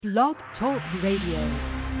Blog Talk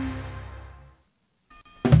Radio.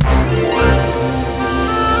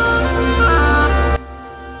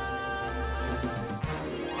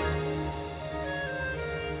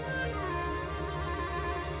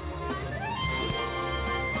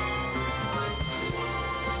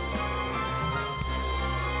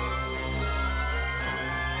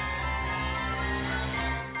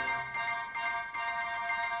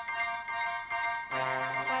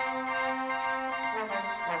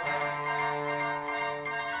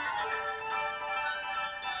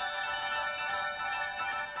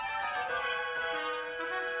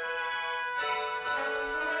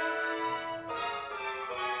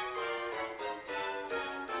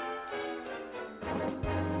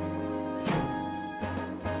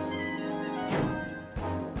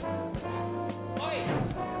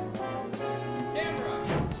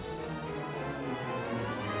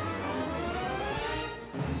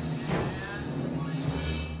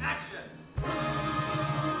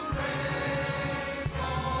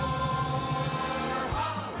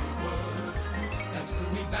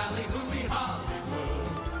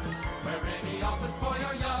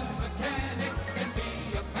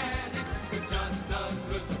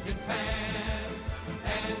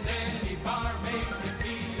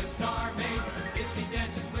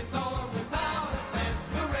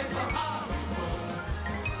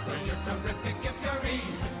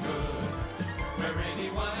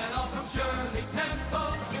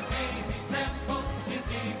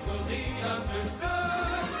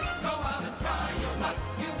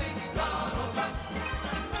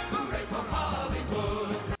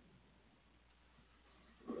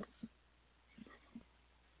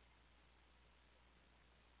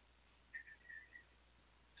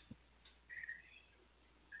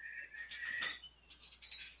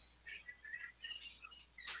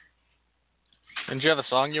 Didn't you have a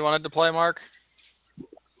song you wanted to play, Mark?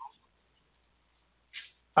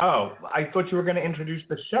 Oh, I thought you were going to introduce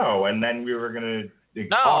the show, and then we were going to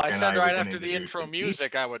No, talk. I said and right after the intro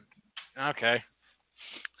music I would... Okay.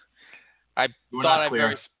 I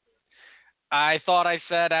thought I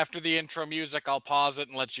said after the intro music I'll pause it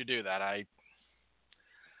and let you do that. I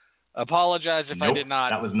apologize if I did not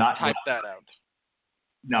type that out.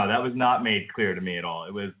 No, that was not made clear to me at all.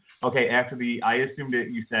 It was... Okay, I assumed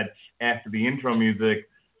that you said after the intro music,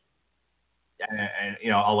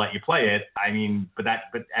 and I'll let you play it. I mean, but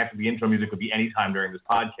after the intro music would be any time during this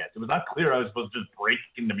podcast. It was not clear I was supposed to just break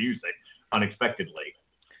into music unexpectedly.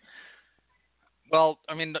 Well,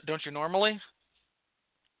 I mean, don't you normally?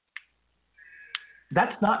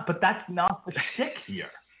 That's not the shtick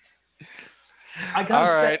here. I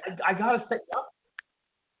gotta say,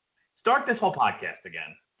 start this whole podcast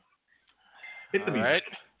again. Hit the music. All right.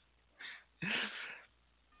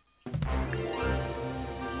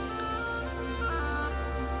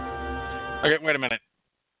 Okay, wait a minute.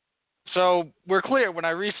 So we're clear. When I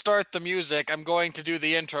restart the music, I'm going to do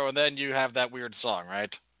the intro, and then you have that weird song, right?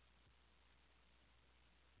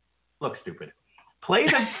 Look, stupid. Play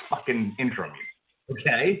the fucking intro music,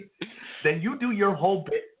 okay? Then you do your whole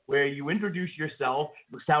bit where you introduce yourself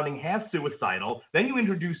sounding half suicidal, then you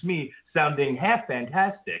introduce me sounding half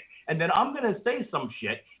fantastic, and then I'm going to say some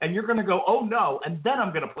shit, and you're going to go, oh no, and then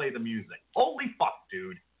I'm going to play the music. Holy fuck,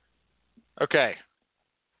 dude. Okay.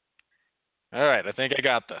 All right, I think I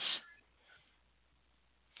got this.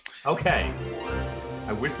 Okay.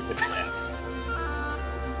 I wish it had left.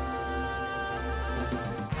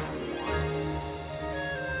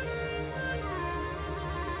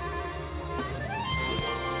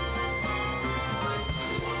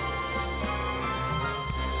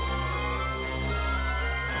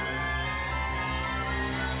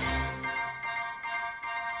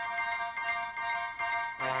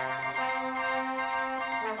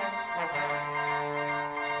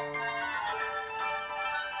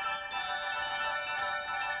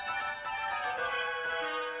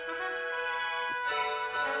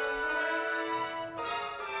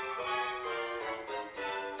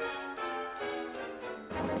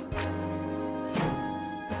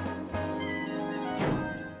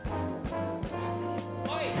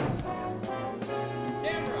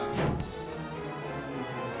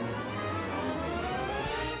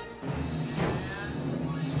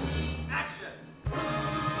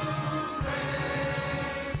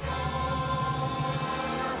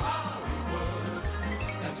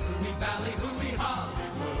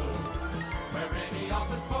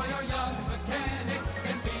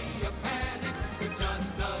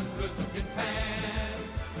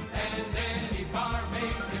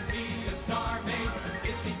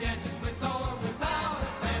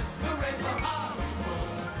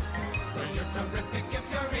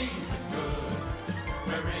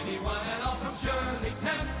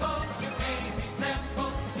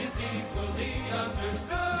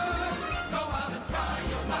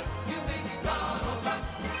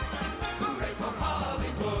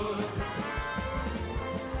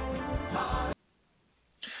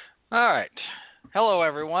 All right. Hello,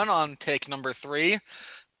 everyone, on take number 3,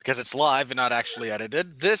 because it's live and not actually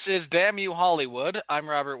edited. This is Damn You Hollywood. I'm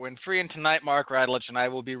Robert Winfree, and tonight Mark Radulich and I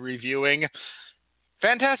will be reviewing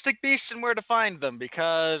Fantastic Beasts and Where to Find Them,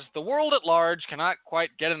 because the world at large cannot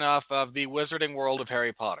quite get enough of the wizarding world of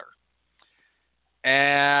Harry Potter.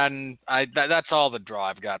 And that's all the draw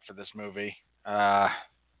I've got for this movie. That's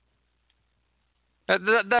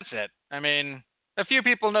it. I mean, a few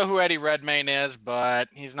people know who Eddie Redmayne is, but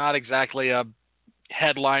he's not exactly a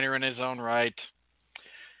headliner in his own right.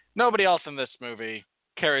 Nobody else in this movie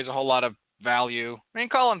carries a whole lot of value. I mean,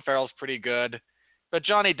 Colin Farrell's pretty good, but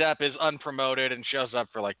Johnny Depp is unpromoted and shows up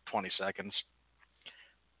for like 20 seconds.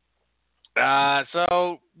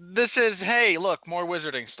 So this is, hey, look, more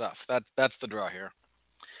wizarding stuff. That's the draw here.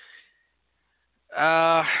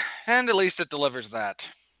 And at least it delivers that.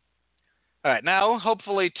 All right, now,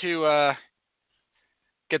 hopefully to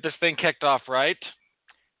get this thing kicked off right,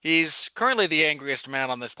 he's currently the angriest man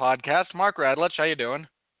on this podcast. Mark Radulich, how you doing?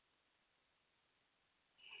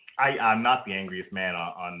 I'm not the angriest man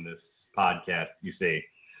on this podcast, you see,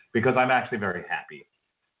 because I'm actually very happy.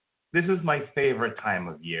 This is my favorite time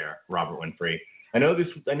of year, Robert Winfree. I know this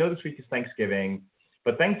week is Thanksgiving,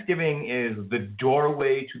 but Thanksgiving is the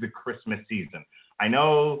doorway to the Christmas season. I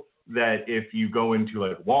know that if you go into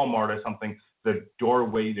like Walmart or something, the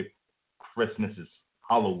doorway to Christmas is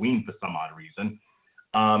Halloween for some odd reason.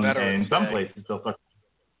 And in some places they'll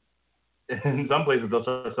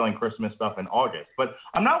start selling Christmas stuff in August. But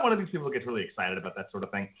I'm not one of these people who gets really excited about that sort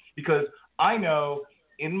of thing, because I know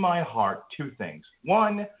in my heart two things.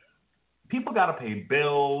 One, people got to pay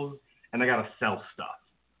bills and they got to sell stuff.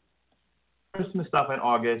 Christmas stuff in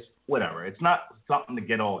August, whatever. It's not something to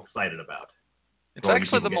get all excited about. It's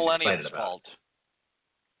actually the millennials' fault.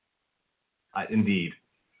 Indeed.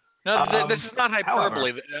 No, this is not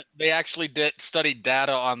hyperbole. However, they actually studied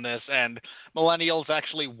data on this, and millennials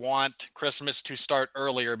actually want Christmas to start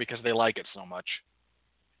earlier because they like it so much.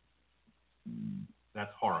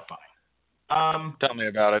 That's horrifying. Tell me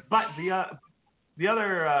about it. But the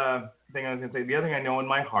other thing I was going to say, the other thing I know in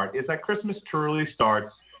my heart is that Christmas truly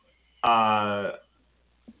starts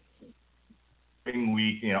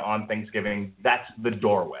week, on Thanksgiving. That's the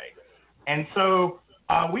doorway. And so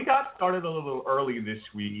we got started a little early this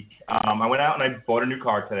week. I went out and I bought a new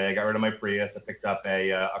car today. I got rid of my Prius. I picked up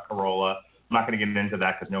a Corolla. I'm not going to get into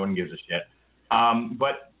that because no one gives a shit.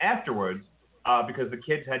 But afterwards, because the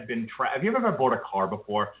kids had been have you ever bought a car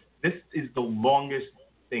before? This is the longest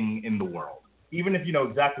thing in the world. Even if you know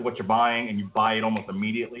exactly what you're buying and you buy it almost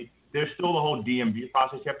immediately, there's still the whole DMV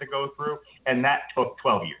process you have to go through, and that took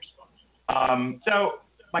 12 years. So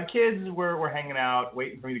my kids were hanging out,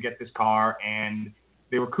 waiting for me to get this car, and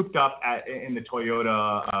they were cooped up in the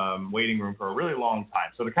Toyota waiting room for a really long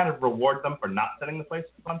time. So to kind of reward them for not setting the place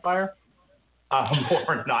on fire,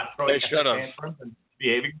 or not throwing tantrums and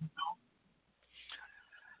behaving themselves,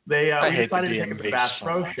 we decided to take them to the Bass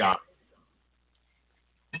Pro Shop.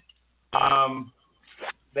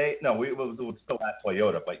 We would still at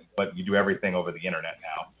Toyota, but you do everything over the internet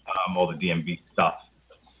now. All the DMV stuff.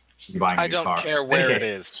 I don't care where it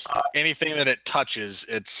is. Anything that it touches,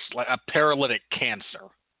 it's like a paralytic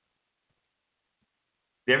cancer.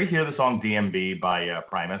 Do you ever hear the song DMV by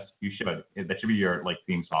Primus? You should. That should be your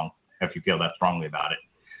theme song if you feel that strongly about it.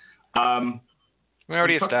 We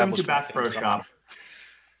already established to Bass Pro Shop,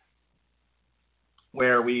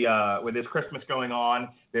 where there's Christmas going on.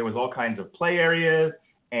 There was all kinds of play areas,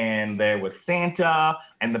 and there was Santa,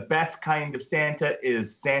 and the best kind of Santa is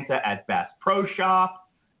Santa at Bass Pro Shop.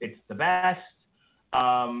 It's the best.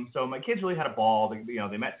 So my kids really had a ball.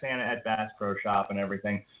 They met Santa at Bass Pro Shop and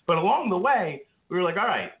everything. But along the way, we were like, all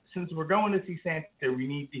right, since we're going to see Santa, we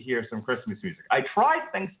need to hear some Christmas music. I tried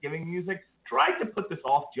Thanksgiving music, tried to put this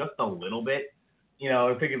off just a little bit.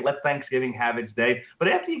 I figured let Thanksgiving have its day. But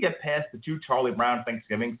after you get past the 2 Charlie Brown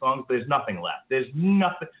Thanksgiving songs, there's nothing left. There's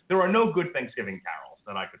nothing. There are no good Thanksgiving carols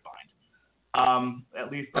that I could find.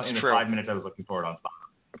 At least in the 5 minutes I was looking for it on Spotify.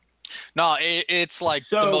 No, it's like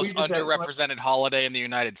the most underrepresented holiday in the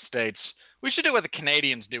United States. We should do what the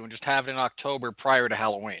Canadians do and just have it in October prior to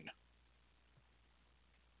Halloween.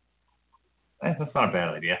 That's not a bad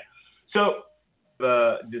idea. So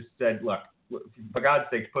just said, look, for God's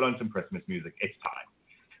sakes, put on some Christmas music. It's time.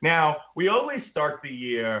 Now, we always start the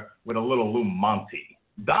year with a little Lou Monte.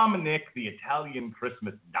 Dominic, the Italian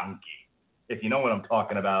Christmas donkey, if you know what I'm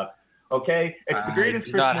talking about. Okay? It's the greatest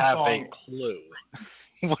Christmas song. I do not have a clue.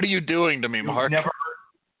 What are you doing to me, Mark?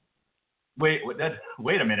 Wait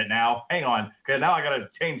a minute now. Hang on, because now I got to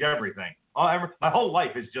change everything. My whole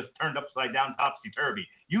life is just turned upside down, topsy-turvy.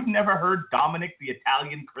 You've never heard Dominic the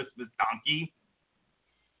Italian Christmas Donkey?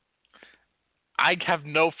 I have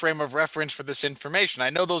no frame of reference for this information. I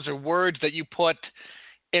know those are words that you put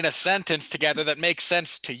in a sentence together that make sense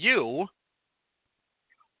to you.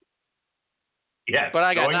 Yes, but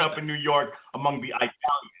I got growing nothing. up in New York among the Italians.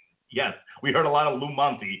 Yes, we heard a lot of Lou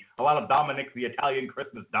Monte, a lot of Dominic the Italian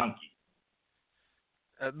Christmas donkey.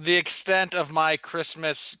 The extent of my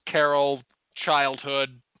Christmas Carol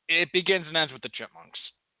childhood, it begins and ends with the Chipmunks.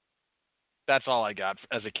 That's all I got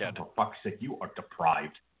as a kid. Oh, for fuck's sake, you are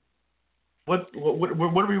deprived. What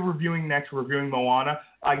are we reviewing next? We're reviewing Moana.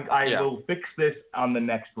 I will fix this on the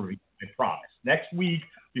next review. I promise. Next week,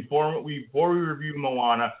 before we review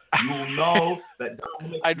Moana, you will know that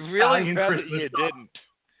Dominic I'd really bet that you donkey, didn't.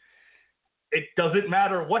 It doesn't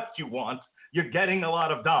matter what you want. You're getting a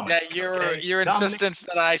lot of Dominic. Yeah, your insistence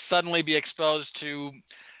that I suddenly be exposed to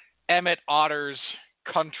Emmett Otter's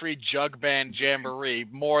country jug band jamboree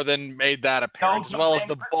more than made that apparent, as well as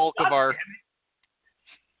the bulk of our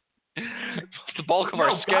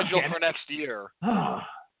schedule for next year.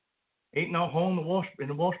 Ain't no hole in the wash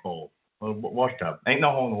bowl. Wash tub. Ain't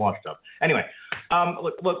no hole in the wash tub. Anyway,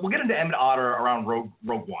 look, we'll get into Emmett Otter around Rogue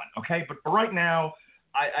One, okay? But for right now,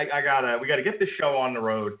 we gotta get this show on the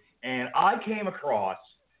road. And I came across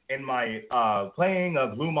in my playing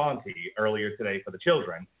of Lou Monte earlier today for the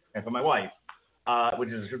children and for my wife, which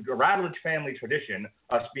is a Radulich family tradition,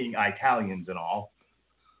 us being Italians and all.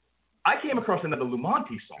 I came across another Lou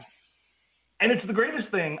Monte song, and it's the greatest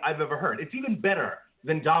thing I've ever heard. It's even better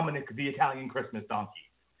than Dominic the Italian Christmas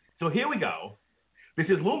donkey. So here we go. This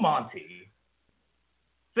is Lou Monte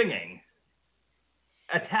singing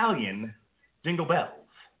Italian Jingle Bells.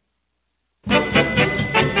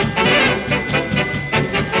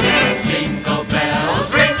 Jingle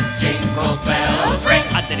bells ring, jingle bells ring.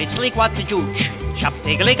 A dirizzly quattro giucci,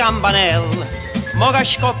 ciappegli campanelle. Moga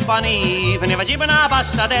scoppani, veniva una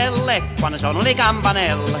passadelle. Quando sono le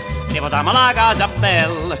campanelle, ne votiamo la casa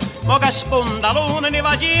bella. Moga spondalone, ne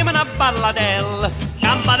facciamo una balladella.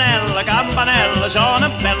 Campanella, campanella, sono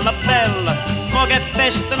bella bella. Mo che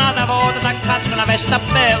festa nata volta, t'accazzo una festa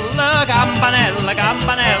bella. Campanella,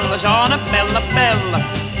 campanella, sono bella bella.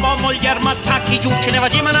 Mo moglie m'attacchi giù, ce ne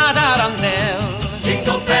facciamo una tarantella.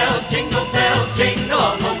 Jingle bells, jingle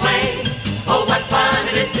all the way. Oh, what fun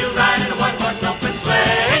it is to ride in a one-horse open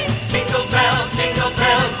sleigh. Jingle bells,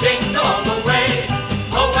 jingle all the way.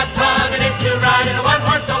 Oh, what fun it is to ride in a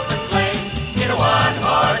one-horse open sleigh. In a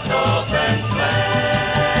one-horse open sleigh.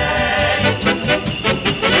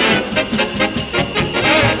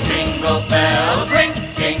 Jingle bells ring,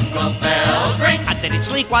 jingle bells ring. A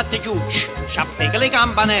dirizzly quattro giucci, ciappegli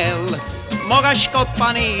campanelle. Moga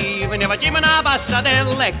scoppani, ne facciamo una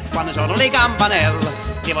passadella. E quando sono le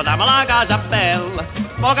campanelle, ne votiamo la casa bella.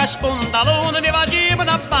 Moga spondalone, ne facciamo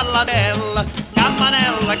una balladella.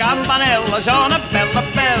 Campanella, campanella, sono bella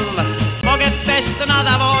bella. Mo che festa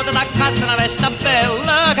nata volta, t'accazzo una festa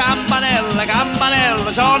bella. Campanella,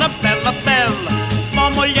 campanella, sono bella bella. Mo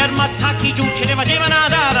moglie m'attacchi giù, ce ne facciamo una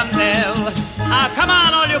tarantella. Ah, come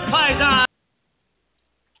on all you paesani.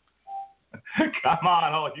 Come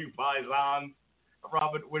on, all you paisans.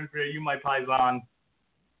 Robert Winfree, are you my paisan?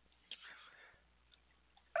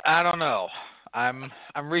 I don't know. I'm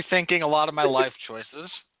rethinking a lot of my life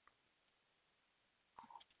choices.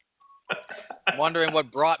 Wondering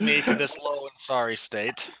what brought me to this low and sorry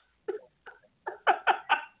state.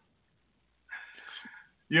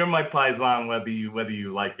 You're my paisan whether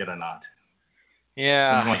you like it or not.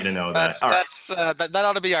 Yeah. I just want you to know that. That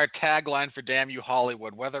ought to be our tagline for Damn You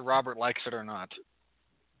Hollywood, whether Robert likes it or not.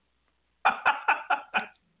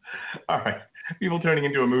 All right. People turning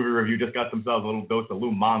into a movie review just got themselves a little dose of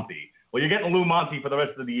Lou Monte. Well, you're getting Lou Monte for the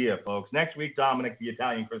rest of the year, folks. Next week, Dominic the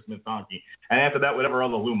Italian Christmas donkey. And after that, whatever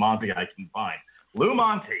other Lou Monte I can find. Lou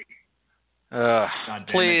Monte.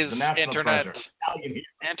 Please,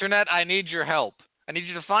 Internet, I need your help. I need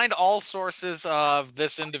you to find all sources of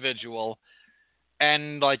this individual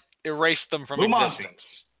and, erase them from existence.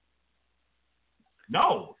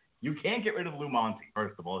 No, you can't get rid of Lou Monte,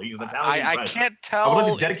 first of all. He's an Italian I president. can't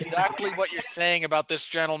tell exactly what you're saying about this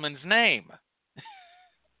gentleman's name.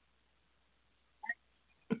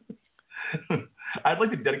 I'd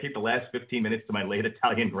like to dedicate the last 15 minutes to my late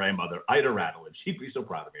Italian grandmother, Ida Radulich. She'd be so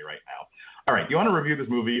proud of me right now. All right, do you want to review this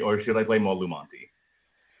movie, or should I play more Lou Monte?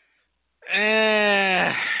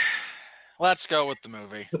 Let's go with the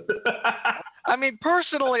movie. I mean,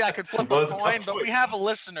 personally, I could flip a coin, but we have a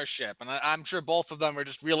listenership, and I'm sure both of them are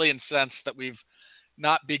just really incensed that we've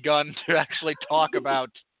not begun to actually talk about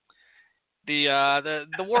the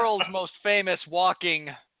world's most famous walking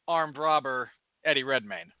armed robber, Eddie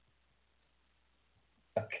Redmayne.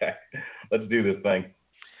 Okay, let's do this thing.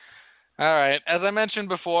 All right. As I mentioned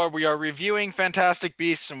before, we are reviewing Fantastic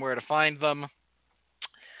Beasts and Where to Find Them.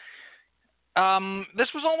 This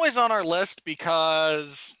was always on our list because,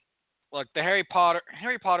 look, the Harry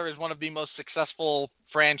Potter is one of the most successful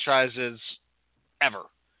franchises ever.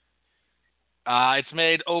 It's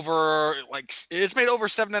made over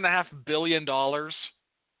 $7.5 billion.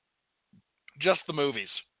 Just the movies,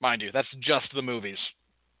 mind you. That's just the movies.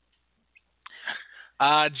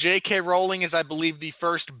 J.K. Rowling is, I believe, the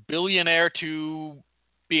first billionaire to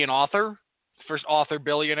be an author, first author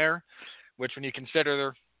billionaire, which when you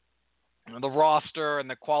consider the roster and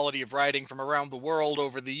the quality of writing from around the world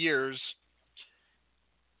over the years,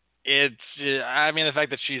 the fact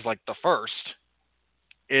that she's like the first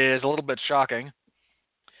is a little bit shocking.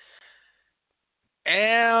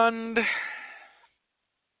 And,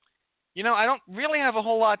 I don't really have a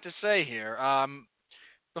whole lot to say here.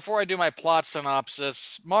 Before I do my plot synopsis,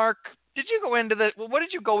 Mark, did you go into this? What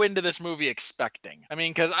did you go into this movie expecting? I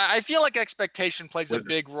mean, because I feel like expectation plays a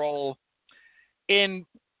big role in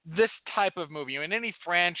this type of movie. In any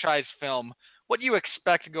franchise film, what you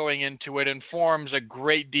expect going into it informs a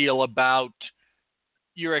great deal about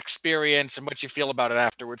your experience and what you feel about it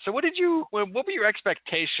afterwards. So, what were your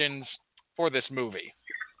expectations for this movie?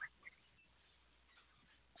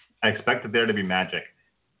 I expected there to be magic.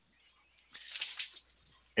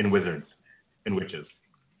 And wizards and witches.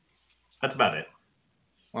 That's about it.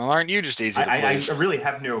 Well, aren't you just easy to please? I really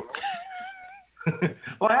have no.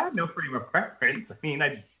 Well, I have no frame of reference. I mean,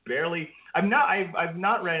 I've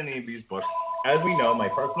not read any of these books. As we know, my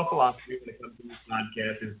personal philosophy when it comes to this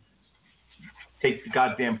podcast is take the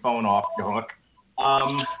goddamn phone off your hook.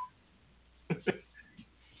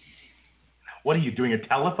 What are you doing? A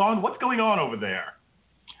telethon? What's going on over there?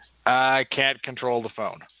 I can't control the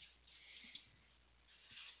phone.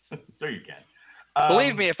 Sure you can.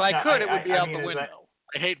 Believe me, if I could, it would be out the window.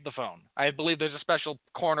 I hate the phone. I believe there's a special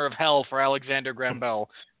corner of hell for Alexander Graham Bell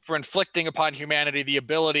for inflicting upon humanity the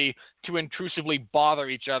ability to intrusively bother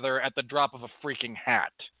each other at the drop of a freaking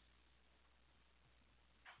hat.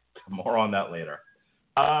 More on that later.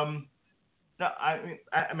 My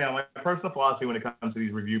personal philosophy when it comes to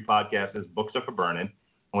these review podcasts is books are for burning,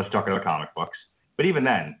 unless you're talking about comic books. But even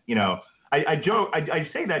then, I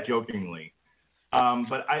say that jokingly.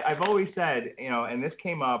 But I've always said, and this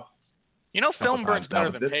came up. Film burns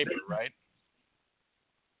better than paper, right?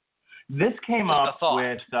 This came up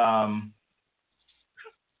with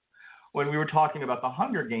when we were talking about the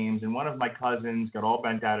Hunger Games, and one of my cousins got all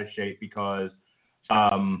bent out of shape because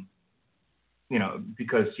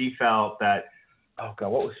she felt that, oh God,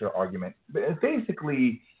 what was her argument?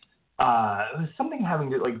 Basically, it was something having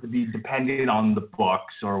to be dependent on the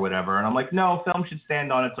books or whatever. And I'm like, no, film should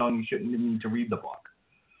stand on its own. You shouldn't need to read the book.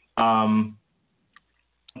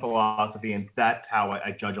 Philosophy, and that's how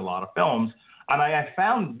I judge a lot of films. And I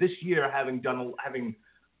found this year, having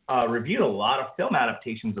reviewed a lot of film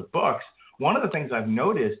adaptations of books, one of the things I've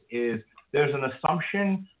noticed is there's an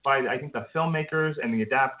assumption by, I think, the filmmakers and the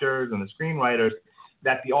adapters and the screenwriters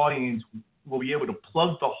that the audience will be able to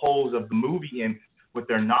plug the holes of the movie in with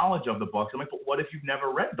their knowledge of the books. I'm like, but what if you've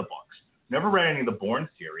never read the books? Never read any of the Bourne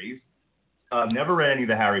series, never read any of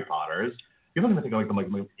the Harry Potters. You're looking at me like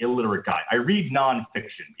I'm an illiterate guy. I read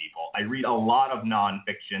nonfiction, people. I read a lot of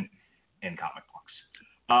nonfiction in comic books.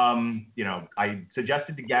 I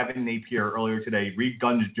suggested to Gavin Napier earlier today, read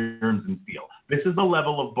Guns, Germs, and Steel. This is the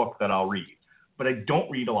level of book that I'll read. But I don't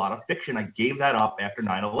read a lot of fiction. I gave that up after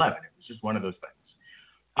 9/11. It was just one of those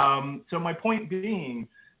things. So my point being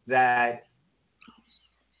that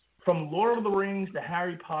from Lord of the Rings to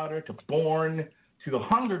Harry Potter to Bourne to the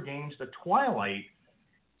Hunger Games to Twilight,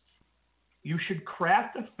 you should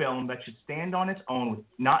craft a film that should stand on its own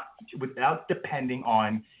without depending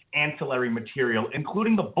on ancillary material,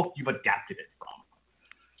 including the book you've adapted it from.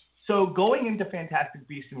 So going into Fantastic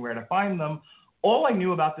Beasts and Where to Find Them, all I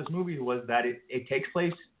knew about this movie was that it takes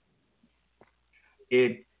place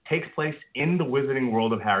in the wizarding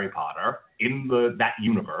world of Harry Potter, in that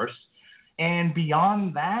universe. And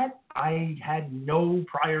beyond that, I had no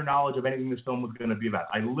prior knowledge of anything this film was going to be about.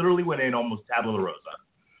 I literally went in almost tabula rasa.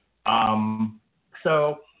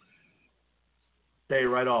 So say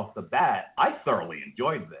right off the bat, I thoroughly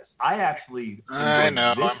enjoyed this. I actually enjoyed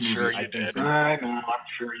this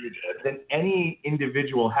movie than any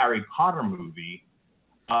individual Harry Potter movie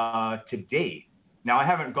to date. Now, I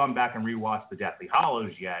haven't gone back and rewatched The Deathly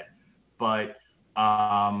Hallows yet, but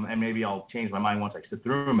and maybe I'll change my mind once I sit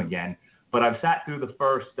through them again. But I've sat through the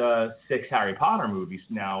first 6 Harry Potter movies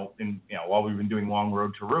now, while we've been doing Long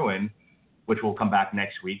Road to Ruin, which will come back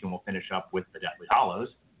next week, and we'll finish up with The Deathly Hallows.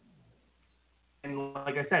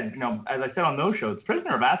 like I said, as I said on those shows,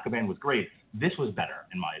 Prisoner of Azkaban was great. This was better,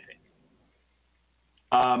 in my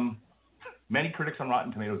opinion. Many critics on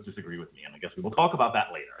Rotten Tomatoes disagree with me, and I guess we will talk about that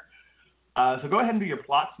later. So go ahead and do your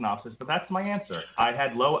plot synopsis, but that's my answer. I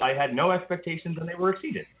had no expectations, and they were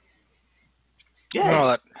exceeded. Yay. Well,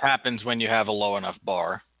 that happens when you have a low enough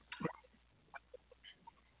bar.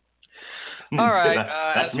 All right.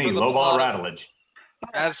 That's me, lowball Radulich.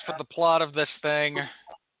 As for the plot of this thing,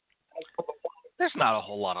 there's not a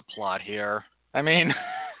whole lot of plot here. I mean,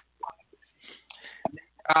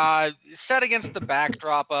 set against the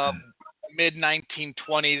backdrop of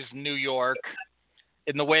mid-1920s New York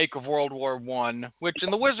in the wake of World War I, which in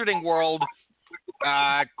the wizarding world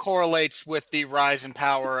correlates with the rise in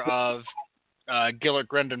power of Gellert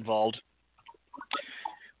Grindelwald.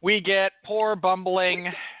 We get poor,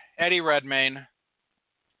 bumbling Eddie Redmayne,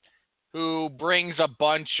 who brings a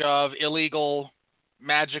bunch of illegal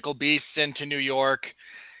magical beasts into New York,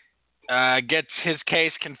 gets his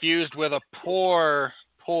case confused with a poor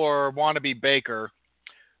wannabe baker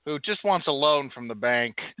who just wants a loan from the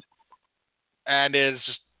bank and is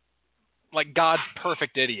just like God's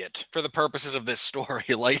perfect idiot for the purposes of this story.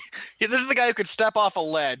 Like, this is the guy who could step off a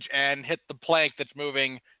ledge and hit the plank that's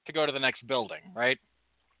moving to go to the next building, right?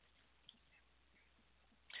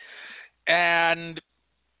 And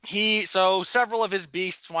so several of his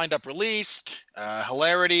beasts wind up released.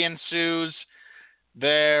 Hilarity ensues.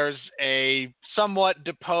 There's a somewhat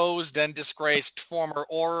deposed and disgraced former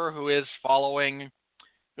Auror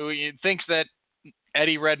who thinks that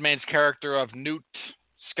Eddie Redmayne's character of Newt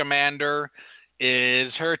Scamander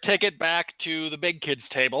is her ticket back to the big kids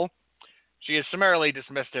table. She is summarily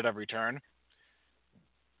dismissed at every turn.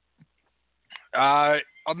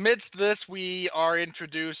 Amidst this, we are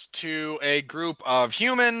introduced to a group of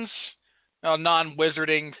humans,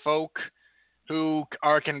 non-wizarding folk, who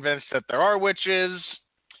are convinced that there are witches.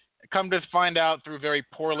 Come to find out through very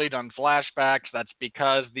poorly done flashbacks, that's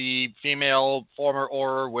because the female former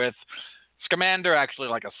Auror with Scamander actually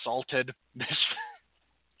assaulted this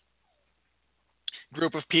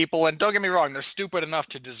group of people. And don't get me wrong, they're stupid enough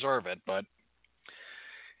to deserve it, but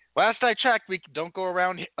last I checked, we don't go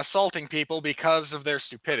around assaulting people because of their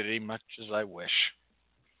stupidity, much as I wish.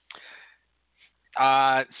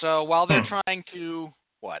 So while they're trying to...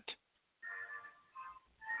 What?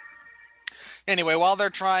 Anyway, while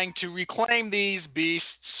they're trying to reclaim these beasts,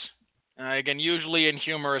 again, usually in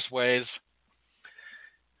humorous ways,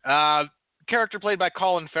 character played by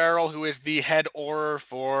Colin Farrell, who is the head Auror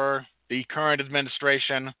for the current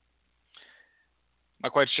administration.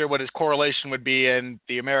 Not quite sure what his correlation would be in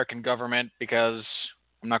the American government because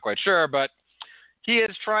I'm not quite sure, but he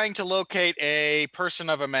is trying to locate a person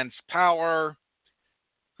of immense power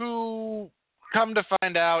who, come to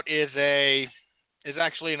find out, is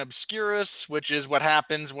actually an obscurus, which is what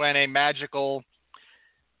happens when a magical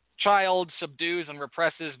child subdues and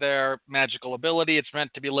represses their magical ability. It's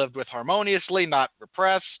meant to be lived with harmoniously, not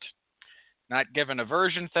repressed, not given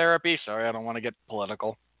aversion therapy. Sorry, I don't want to get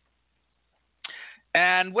political.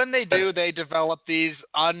 And when they do, they develop these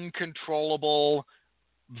uncontrollable,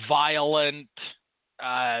 violent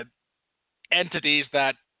entities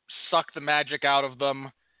that suck the magic out of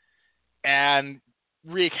them and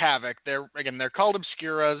wreak havoc. They're called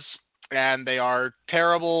obscuras, and they are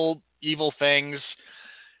terrible, evil things.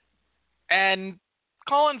 And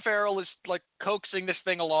Colin Farrell is coaxing this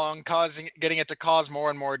thing along, getting it to cause more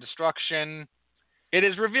and more destruction. It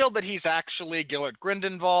is revealed that he's actually Gellert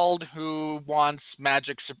Grindelwald, who wants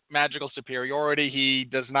magical superiority. He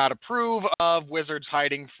does not approve of wizards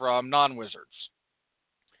hiding from non-wizards.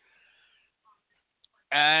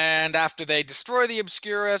 And after they destroy the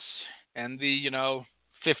Obscurus and the,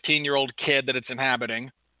 15-year-old kid that it's inhabiting,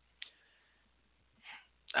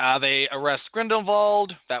 they arrest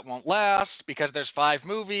Grindelwald. That won't last because there's 5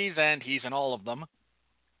 movies and he's in all of them.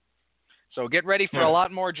 So get ready for a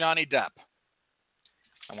lot more Johnny Depp.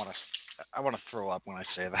 I want to throw up when I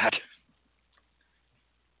say that.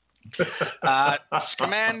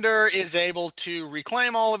 Scamander is able to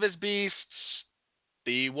reclaim all of his beasts.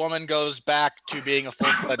 The woman goes back to being a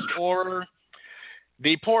full-fledged Auror.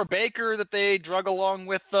 The poor baker that they drug along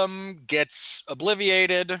with them gets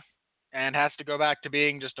obliviated and has to go back to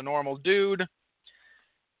being just a normal dude.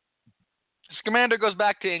 Scamander goes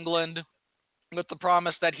back to England with the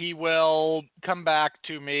promise that he will come back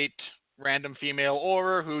to meet random female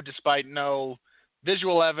Auror who, despite no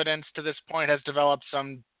visual evidence to this point, has developed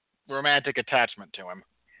some romantic attachment to him.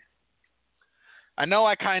 I know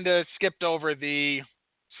I kind of skipped over the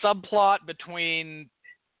subplot between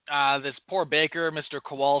this poor baker, Mr.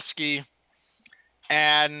 Kowalski,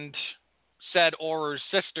 and said Auror's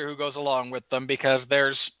sister who goes along with them, because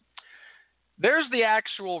there's the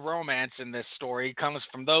actual romance in this story, comes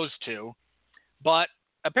from those two. But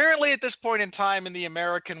apparently at this point in time in the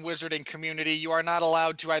American wizarding community, you are not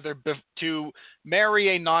allowed to either to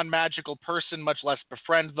marry a non-magical person, much less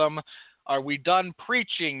befriend them. Are we done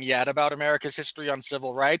preaching yet about America's history on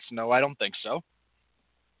civil rights? No, I don't think so.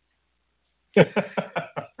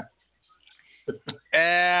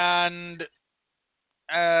 And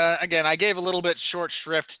again, I gave a little bit short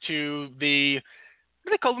shrift to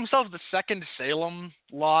they call themselves the Second Salem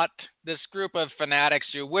lot, this group of fanatics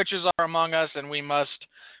who witches are among us and we must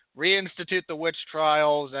reinstitute the witch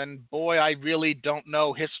trials. And boy, I really don't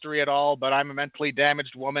know history at all, but I'm a mentally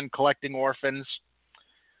damaged woman collecting orphans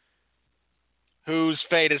whose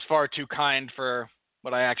fate is far too kind for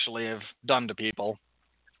what I actually have done to people.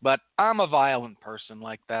 But I'm a violent person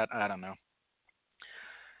like that. I don't know.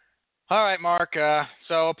 All right, Mark.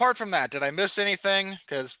 So apart from that, did I miss anything?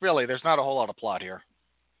 Because really, there's not a whole lot of plot here.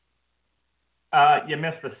 You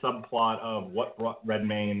missed the subplot of what brought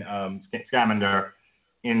Redmayne Scamander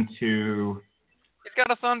into... He's got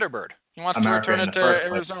a Thunderbird. He wants America to return it to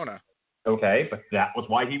Arizona. Okay, but that was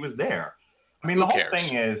why he was there. I mean, Who the whole cares?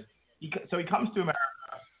 thing is, he comes to America.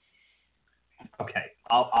 Okay,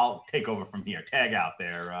 I'll take over from here. Tag out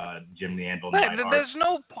there, Jim the Anvil. There's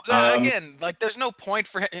no point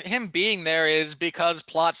for him being there is because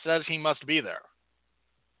plot says he must be there.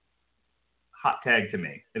 Hot tag to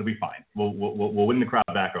me. It'll be fine. We'll win the crowd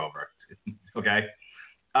back over. Okay.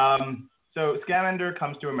 So Scamander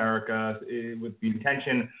comes to America with the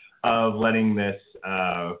intention of letting this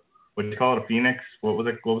what do you call it, a phoenix? What was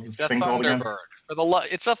the thing called again?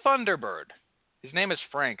 It's a Thunderbird. His name is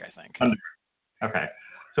Frank, I think. Thunderbird. Okay.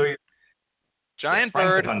 So giant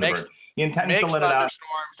bird makes he intends to let it out.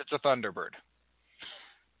 Thunderstorms. It's a Thunderbird.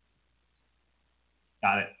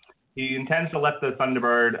 Got it. He intends to let the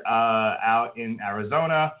Thunderbird out in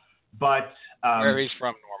Arizona, but where he's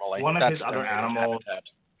from normally. One of his other animals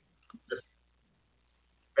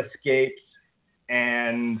escapes,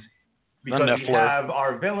 and because we have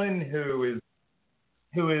our villain who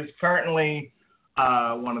is currently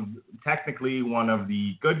technically one of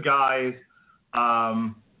the good guys.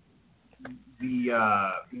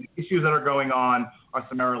 The issues that are going on are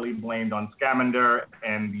summarily blamed on Scamander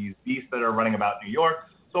and these beasts that are running about New York.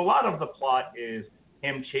 So a lot of the plot is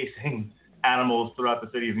him chasing animals throughout the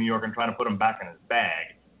city of New York and trying to put them back in his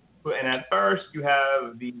bag. And at first, you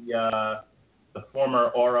have the former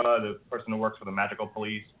Aura, the person who works for the magical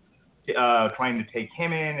police, trying to take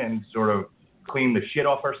him in and sort of clean the shit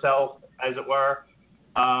off herself, as it were.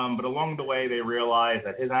 But along the way, they realize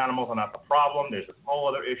that his animals are not the problem. There's this whole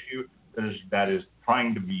other issue that is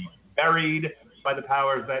trying to be buried by the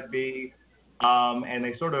powers that be. And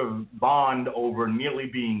they sort of bond over nearly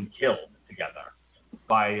being killed together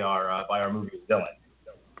by our movie's villain,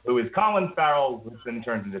 who is Colin Farrell, who's been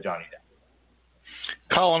turned into Johnny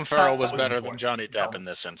Depp. Colin Farrell was better than Johnny Depp in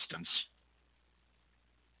this instance.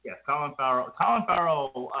 Yes, Colin Farrell. Colin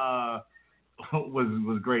Farrell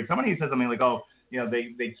was great. Somebody said something like, "Oh,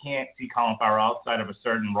 they can't see Colin Farrell outside of a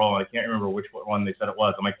certain role." I can't remember which one they said it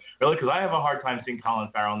was. I'm like, really? Because I have a hard time seeing Colin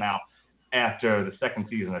Farrell now after the second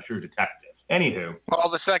season of True Detective. Anywho. Well,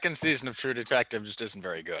 the second season of True Detective just isn't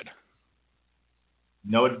very good.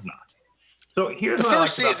 No, it's not. So here's the what I like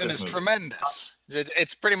first about season this is movie. Tremendous.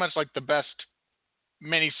 It's pretty much like the best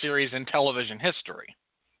miniseries in television history.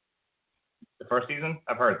 The first season?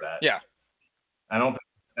 I've heard that. Yeah. I don't.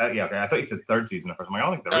 Yeah. Okay. I thought you said third season. The first one. I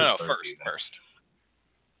don't think there was third season.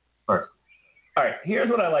 First. All right. Here's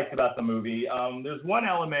what I liked about the movie. There's one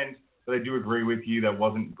element that I do agree with you that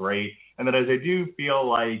wasn't great, and that is I do feel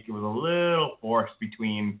like it was a little forced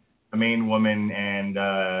between the main woman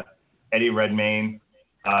and Eddie Redmayne,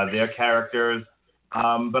 their characters.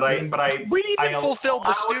 But I fulfilled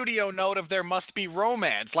the studio note of there must be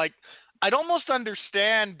romance. Like, I'd almost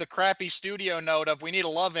understand the crappy studio note of we need a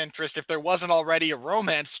love interest if there wasn't already a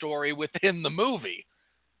romance story within the movie.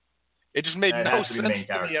 It just made no sense to me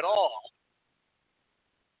at all.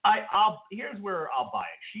 Here's where I'll buy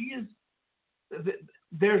it.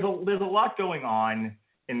 There's a lot going on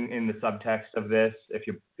in the subtext of this if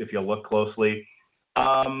you look closely.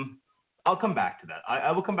 I'll come back to that.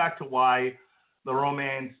 I will come back to why the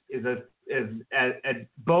romance is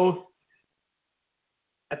both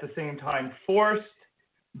at the same time forced,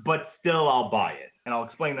 but still I'll buy it, and I'll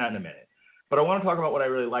explain that in a minute. But I want to talk about what I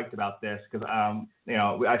really liked about this because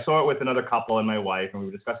I saw it with another couple and my wife, and we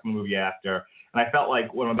were discussing the movie after, and I felt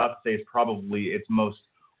like what I'm about to say is probably its most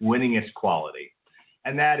winningest quality,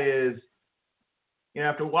 and that is,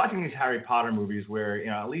 after watching these Harry Potter movies where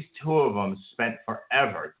at least two of them spent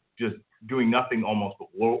forever just doing nothing almost but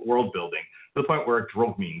world building to the point where it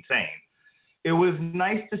drove me insane. It was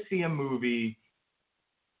nice to see a movie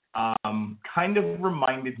kind of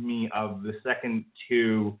reminded me of the second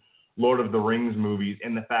two Lord of the Rings movies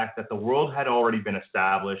in the fact that the world had already been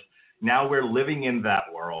established. Now we're living in that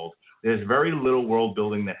world. There's very little world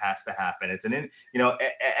building that has to happen. It's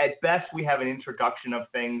at best we have an introduction of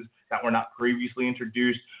things that were not previously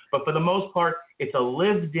introduced, but for the most part, it's a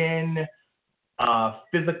lived-in,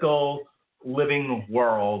 physical, living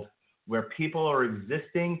world where people are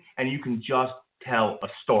existing and you can just tell a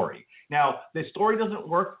story. Now, the story doesn't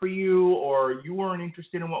work for you or you weren't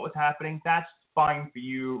interested in what was happening, that's fine for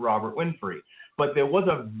you, Robert Winfree. But there was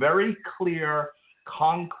a very clear,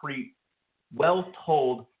 concrete,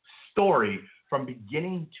 well-told story from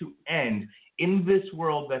beginning to end in this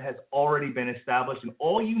world that has already been established. And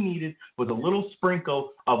all you needed was a little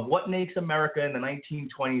sprinkle of what makes America in the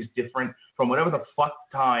 1920s different from whatever the fuck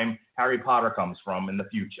time Harry Potter comes from in the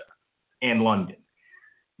future and London.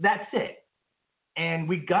 That's it. And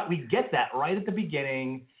we get that right at the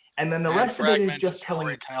beginning, and then the rest of it is just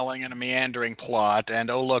storytelling and a meandering plot.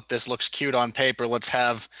 And oh look, this looks cute on paper. Let's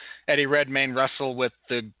have Eddie Redmayne wrestle with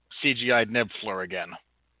the CGI Nibbler again.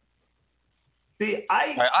 See,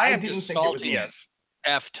 I am didn't just think it was salty as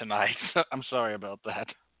F tonight. I'm sorry about that.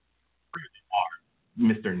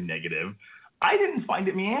 Mr. Negative. I didn't find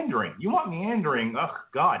it meandering. You want meandering? Oh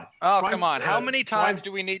God. Oh come on! How many times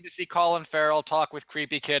do we need to see Colin Farrell talk with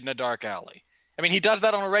creepy kid in a dark alley? I mean, he does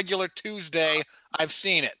that on a regular Tuesday. I've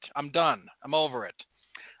seen it. I'm done. I'm over it.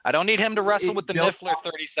 I don't need him to wrestle with the Niffler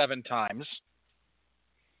 37 times.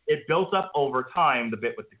 It built up over time, the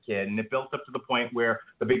bit with the kid, and it built up to the point where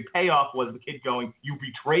the big payoff was the kid going, "You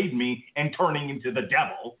betrayed me," and turning into the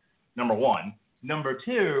devil, number one. Number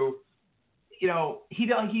two, he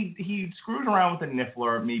screws around with the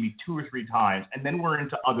Niffler maybe 2 or 3 times, and then we're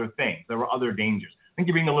into other things. There were other dangers. I think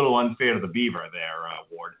you're being a little unfair to the beaver there,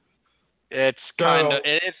 Ward. It's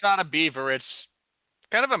not a beaver. It's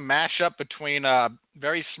kind of a mashup between a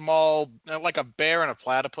very small, like a bear and a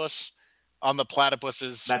platypus on the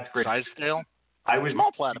platypus's size scale.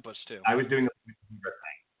 Small platypus too. I was doing the beaver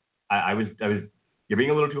thing. You're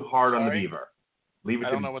being a little too hard on the beaver. Leave it.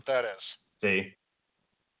 I don't know what that is. See,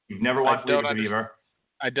 you've never watched Leave It to Beaver.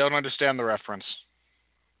 I don't understand the reference.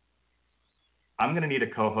 I'm gonna need a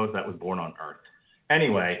co-host that was born on Earth.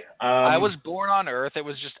 Anyway, I was born on Earth. It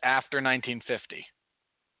was just after 1950.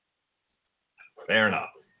 Fair enough.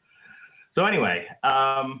 So anyway,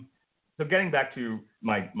 so getting back to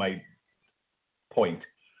my point,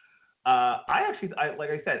 like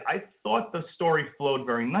I said, I thought the story flowed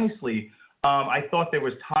very nicely. I thought there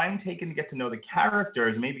was time taken to get to know the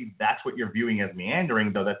characters. Maybe that's what you're viewing as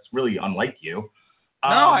meandering, though that's really unlike you. No,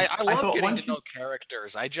 I love getting to know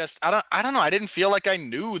characters. I don't know. I didn't feel like I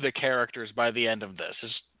knew the characters by the end of this.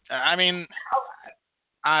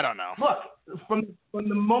 I don't know. Look, from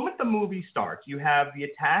the moment the movie starts, you have the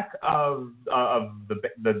attack of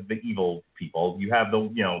the evil people. You have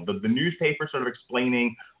the newspaper sort of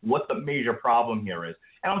explaining what the major problem here is.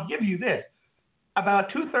 And I'll give you this: about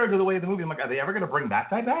 2/3 of the way of the movie, I'm like, are they ever going to bring that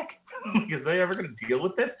guy back? Is they ever going to deal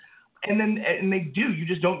with this? And they do. You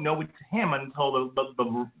just don't know it's him until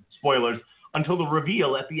the spoilers, until the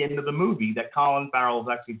reveal at the end of the movie that Colin Farrell is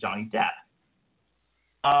actually Johnny Depp.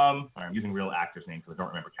 I'm using real actors' names because I don't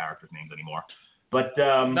remember characters' names anymore. But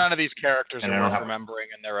none of these characters are worth remembering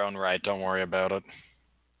in their own right. Don't worry about it.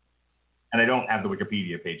 And I don't have the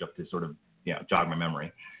Wikipedia page up to sort of jog my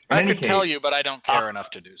memory. I could tell you, but I don't care enough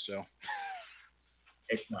to do so.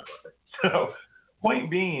 It's not worth it. So, point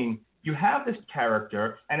being, you have this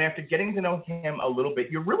character, and after getting to know him a little bit,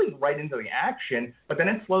 you're really right into the action, but then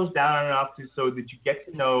it slows down enough so that you get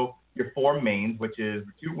to know your 4 mains, which is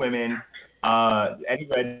the 2 women, Eddie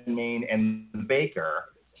Redmayne and the Baker.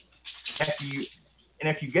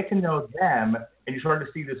 If you get to know them, and you start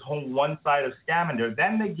to see this whole one side of Scamander,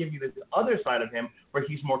 then they give you this other side of him where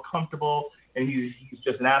he's more comfortable, and he's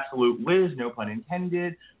just an absolute whiz, no pun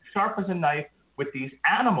intended, sharp as a knife with these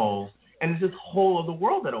animals. And there's this whole other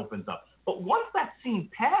world that opens up. But once that scene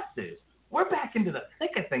passes, we're back into the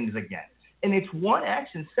thick of things again. And it's one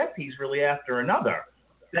action set piece really after another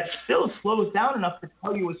that still slows down enough to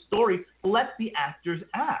tell you a story, let the actors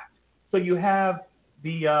act. So you have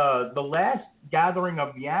the last gathering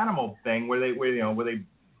of the animal thing where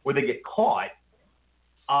they get caught.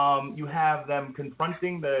 You have them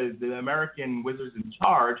confronting the American wizards in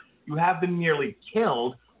charge. You have them nearly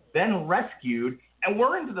killed, then rescued. And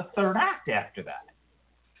we're into the 3rd act after that.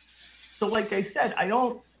 So like I said,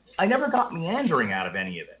 I never got meandering out of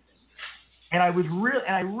any of it. And I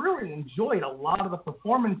really enjoyed a lot of the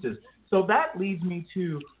performances. So that leads me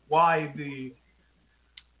to why the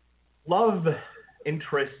love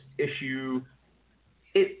interest issue,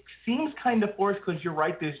 it seems kind of forced because you're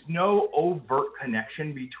right, there's no overt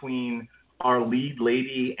connection between our lead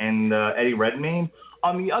lady and Eddie Redmayne.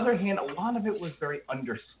 On the other hand, a lot of it was very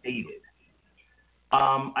understated.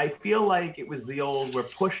 I feel like it was the old, we're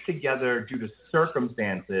pushed together due to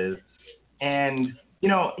circumstances, and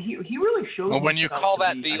he really shows. Well, when you call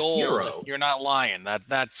that the old, hero. You're not lying.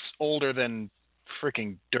 That's older than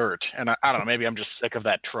freaking dirt, and I don't know. Maybe I'm just sick of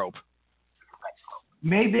that trope.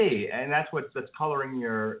 Maybe, and that's coloring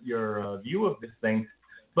your view of this thing.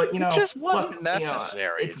 But it just wasn't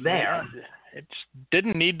necessary. It's there. It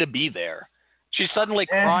didn't need to be there. She's suddenly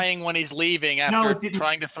crying when he's leaving after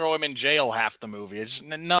trying to throw him in jail half the movie. It's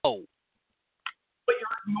no.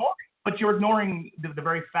 But you're ignoring the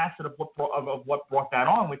very facet of what brought that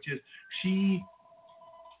on, which is she,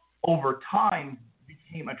 over time,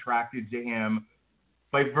 became attracted to him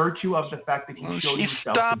by virtue of the fact that he showed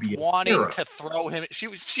himself to be a hero. She stopped wanting to throw him.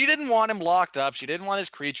 She didn't want him locked up. She didn't want his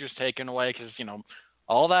creatures taken away because,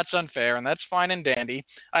 all that's unfair, and that's fine and dandy.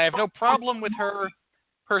 I have no problem with her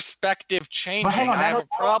perspective changing. I have a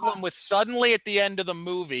problem with suddenly at the end of the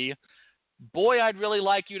movie, boy, I'd really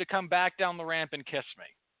like you to come back down the ramp and kiss me.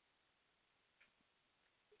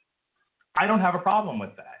 I don't have a problem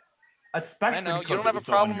with that. Especially I know. You don't have a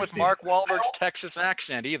problem with Mark Wahlberg's Texas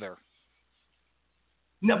accent either.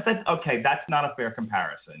 No, that's not a fair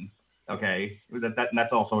comparison. Okay,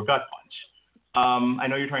 that's also a gut punch. I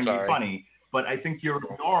know you're trying to be funny, but I think you're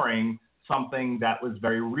ignoring something that was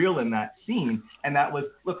very real in that scene, and that was,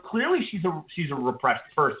 look, clearly she's a repressed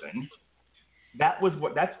person. That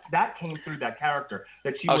came through that character.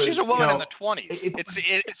 That she was. She's a woman in the 20s.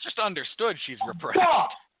 It's just understood she's repressed.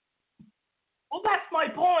 Well, that's my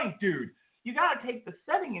point, dude. You got to take the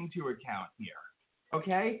setting into account here,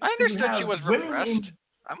 okay? I understood she was repressed.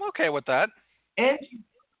 I'm okay with that. And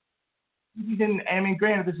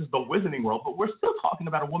granted, this is the Wizarding world, but we're still talking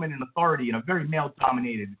about a woman in authority in a very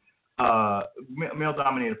male-dominated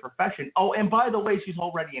profession. Oh, and by the way, she's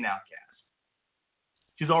already an outcast.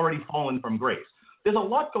 She's already fallen from grace. There's a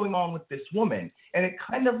lot going on with this woman, and it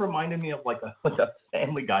kind of reminded me of like a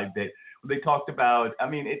Family Guy bit. They talked about,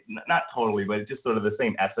 not totally, but it's just sort of the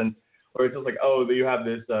same essence, where it's just like, oh, you have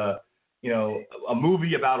this, a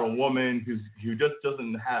movie about a woman who just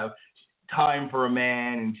doesn't have time for a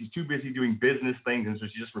man, and she's too busy doing business things, and so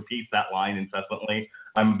she just repeats that line incessantly.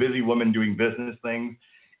 I'm a busy woman doing business things.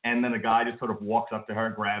 And then a guy just sort of walks up to her,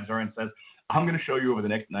 grabs her, and says, I'm going to show you over the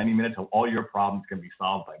next 90 minutes how all your problems can be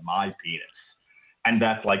solved by my penis. And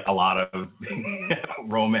that's like a lot of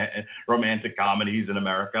romantic comedies in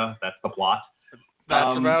America. That's the plot.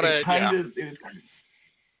 That's about it.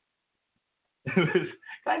 It was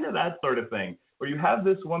kind of that sort of thing, where you have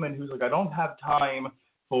this woman who's like, I don't have time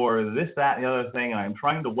for this, that, and the other thing, and I'm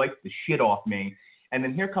trying to wipe the shit off me. And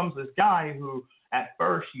then here comes this guy who, at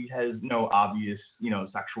first, she has no obvious,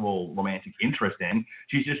 sexual romantic interest in.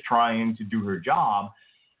 She's just trying to do her job.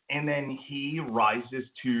 And then he rises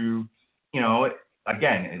to,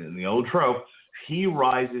 again, in the old trope, he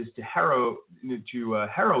rises to heroism,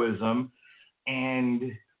 and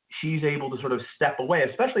she's able to sort of step away,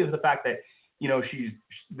 especially with the fact that, she's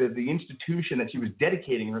the institution that she was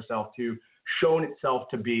dedicating herself to shown itself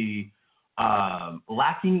to be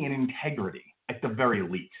lacking in integrity at the very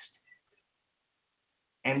least.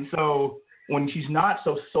 And so when she's not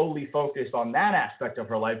so solely focused on that aspect of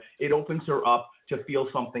her life, it opens her up to feel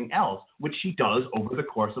something else, which she does over the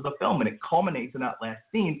course of the film. And it culminates in that last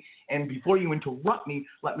scene. And before you interrupt me,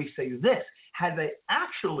 let me say this. Had they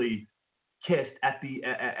actually kissed at the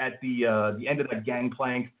end of that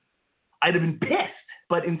gangplank, I'd have been pissed.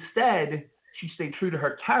 But instead, she stayed true to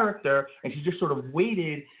her character, and she just sort of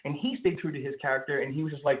waited, and he stayed true to his character, and he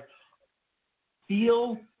was just like,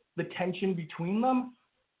 feel the tension between them,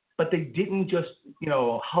 but they didn't just,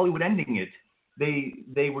 Hollywood ending it.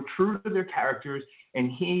 They were true to their characters,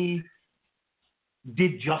 and he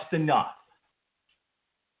did just enough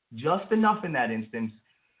in that instance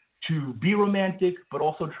to be romantic, but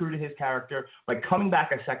also true to his character by coming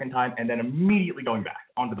back a second time and then immediately going back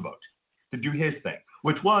onto the boat to do his thing,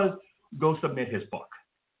 which was go submit his book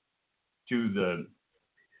to the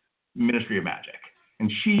Ministry of Magic.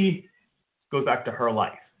 And she goes back to her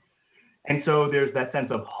life. And so there's that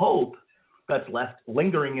sense of hope that's left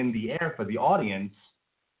lingering in the air for the audience,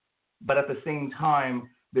 but at the same time,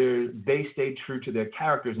 they stayed true to their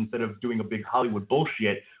characters instead of doing a big Hollywood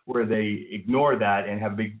bullshit where they ignore that and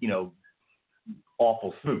have a big,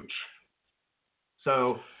 awful smooch.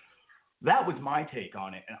 So that was my take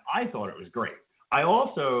on it, and I thought it was great. I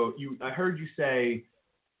heard you say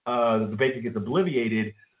the bacon gets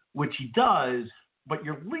obliviated. which he does, but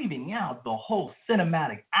you're leaving out the whole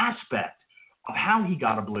cinematic aspect of how he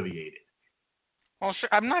got obliterated. Well, sure.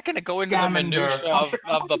 I'm not going to go into the minutia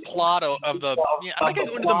of the plot of the. Yeah, I'm not going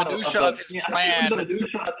to go into the minutia of his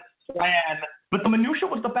plan. But the minutia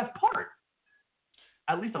was the best part.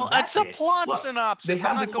 At least of that it's a plot Look, synopsis.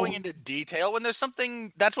 I'm not going into detail. When there's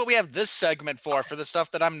something, that's what we have this segment for the stuff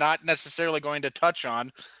that I'm not necessarily going to touch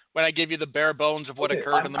on when I give you the bare bones of what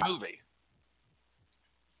occurred in the movie.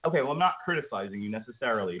 Okay, well, I'm not criticizing you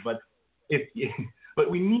necessarily, but but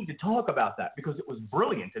we need to talk about that because it was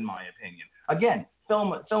brilliant in my opinion. Again,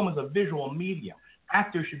 film is a visual medium.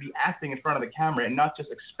 Actors should be acting in front of the camera and not just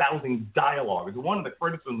espousing dialogue. It's one of the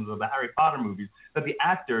criticisms of the Harry Potter movies that the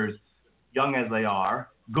actors, young as they are,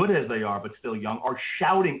 good as they are, but still young, are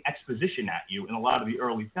shouting exposition at you in a lot of the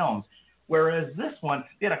early films. Whereas this one,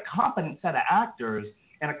 they had a competent set of actors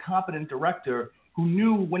and a competent director who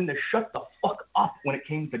knew when to shut the fuck up when it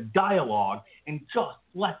came to dialogue and just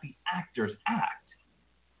let the actors act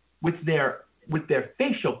with their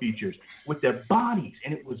facial features, with their bodies,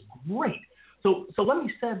 and it was great. So let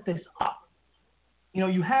me set this up.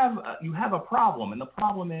 You have a problem, and the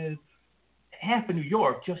problem is half of New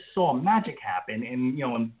York just saw magic happen, and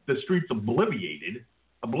the streets obliterated.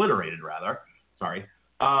 Sorry.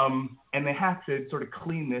 And they have to sort of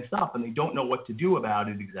clean this up, and they don't know what to do about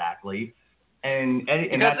it exactly. And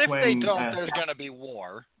because that's if when, they don't, there's going to be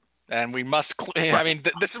war, and we must. I mean,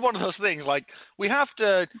 this is one of those things. Like we have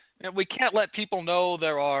to. We can't let people know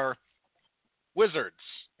there are wizards,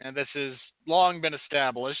 and this has long been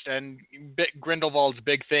established. And Grindelwald's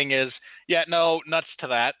big thing is, nuts to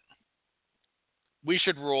that. We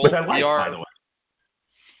should rule. Which I like, by the way.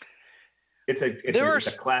 It's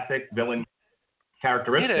a classic villain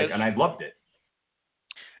characteristic, and I loved it.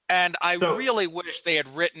 And I really wish they had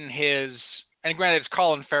written his. And granted, it's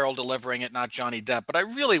Colin Farrell delivering it, not Johnny Depp. But I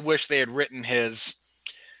really wish they had written his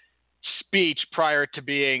speech prior to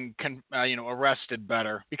being, arrested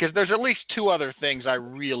better. Because there's at least two other things I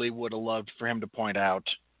really would have loved for him to point out.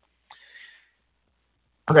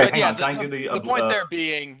 Okay, but hang on. The point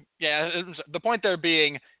there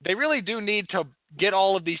being, they really do need to get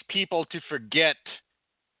all of these people to forget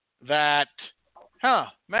that,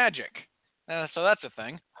 magic. So that's a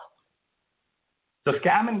thing. So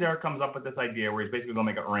Scamander comes up with this idea where he's basically going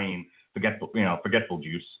to make it rain, forgetful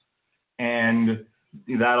juice, and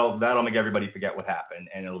that'll make everybody forget what happened,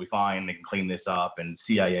 and it'll be fine. They can clean this up and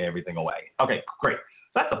CIA everything away. Okay, great.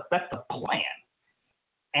 So that's the plan.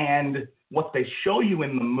 And what they show you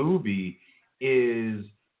in the movie is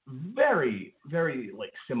very, very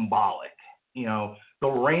symbolic. The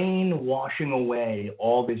rain washing away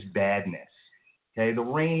all this badness. Okay, the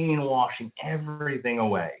rain washing everything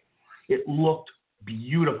away. It looked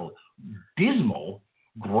beautiful, dismal,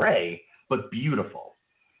 gray, but beautiful.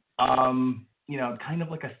 Kind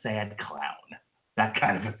of like a sad clown, that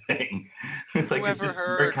kind of a thing. It's like Whoever it's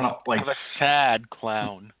heard very kind of like a sad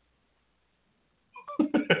clown.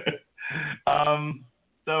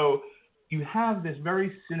 So you have this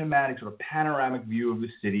very cinematic sort of panoramic view of the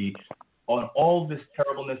city on all this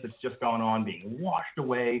terribleness that's just gone on being washed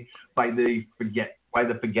away by the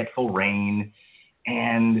forgetful rain,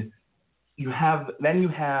 and you have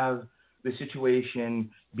the situation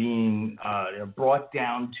being brought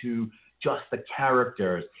down to just the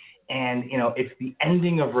characters, and it's the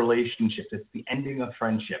ending of relationships, it's the ending of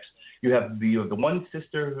friendships. You have the one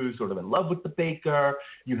sister who's sort of in love with the baker.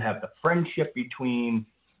 You have the friendship between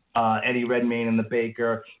Eddie Redmayne and the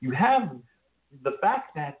baker. You have the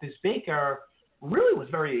fact that this baker really was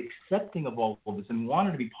very accepting of all of this and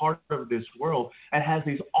wanted to be part of this world and has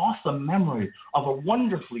these awesome memories of a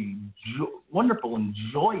wonderful and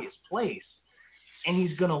joyous place. And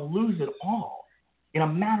he's going to lose it all in a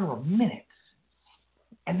matter of minutes.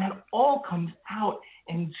 And that all comes out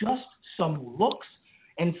in just some looks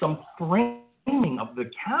and some framing of the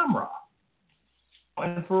camera.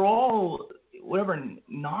 And for all, whatever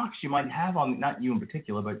knocks you might have on, not you in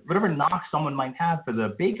particular, but whatever knocks someone might have for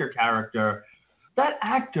the Baker character, that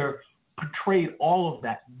actor portrayed all of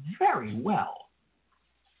that very well.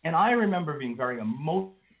 And I remember being very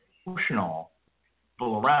emotional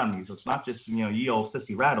around me. So it's not just, ye old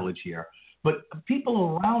sissy Radulich here, but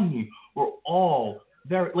people around me were all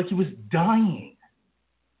very, like he was dying.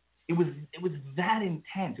 It was that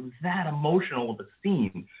intense. It was that emotional of a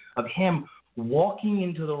scene of him walking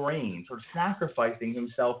into the rain, sort of sacrificing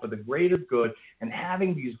himself for the greater good and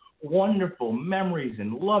having these wonderful memories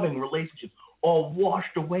and loving relationships all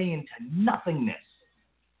washed away into nothingness.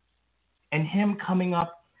 And him coming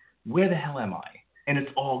up, where the hell am I? And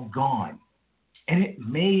it's all gone. And it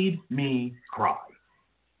made me cry.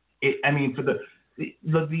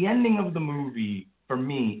 the ending of the movie for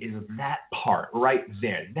me is that part right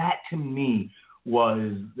there. That to me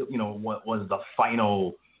was, what was the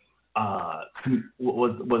final,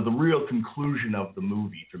 was the real conclusion of the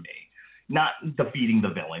movie for me. Not defeating the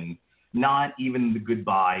villain, not even the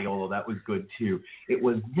goodbye, although that was good too. It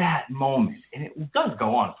was that moment, and it does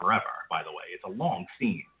go on forever, by the way. It's a long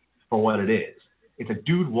scene for what it is. It's a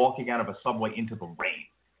dude walking out of a subway into the rain.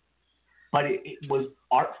 But it was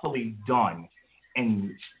artfully done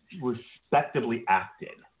and respectably acted.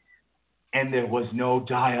 And there was no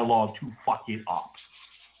dialogue to fuck it up.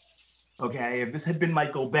 Okay, if this had been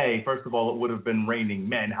Michael Bay, first of all, it would have been raining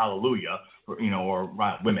men, hallelujah, or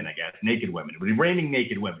women, I guess, naked women. It would be raining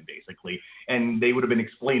naked women, basically, and they would have been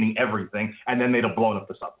explaining everything, and then they'd have blown up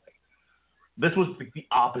the subway. This was the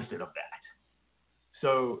opposite of that.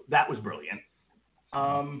 So that was brilliant.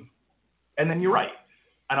 And then you're right,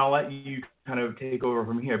 and I'll let you kind of take over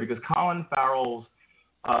from here, because Colin Farrell's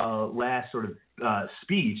last sort of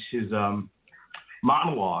speech, his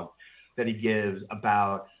monologue that he gives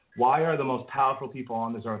about why are the most powerful people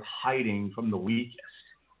on this earth hiding from the weakest?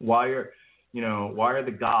 Why are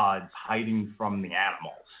the gods hiding from the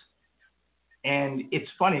animals? And it's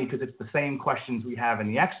funny because it's the same questions we have in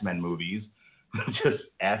the X-Men movies, just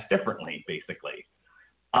asked differently, basically.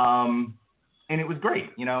 And it was great.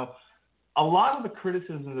 A lot of the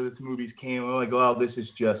criticisms of this movie came like, well, this is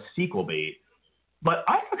just sequel bait. But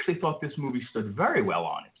I actually thought this movie stood very well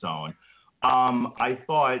on its own. I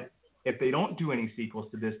thought if they don't do any sequels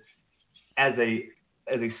to this as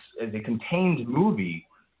a contained movie,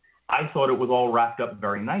 I thought it was all wrapped up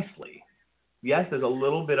very nicely. Yes, there's a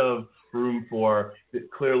little bit of room for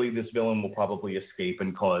clearly this villain will probably escape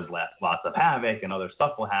and cause lots of havoc and other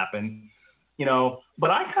stuff will happen, But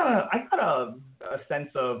I got a sense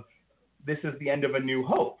of this is the end of A New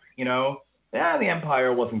Hope, the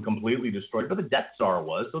Empire wasn't completely destroyed, but the Death Star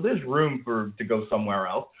was, so there's room to go somewhere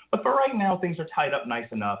else. But for right now, things are tied up nice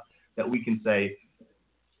enough that we can say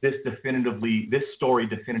this story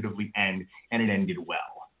definitively ended, and it ended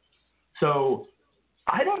well. So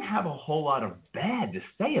I don't have a whole lot of bad to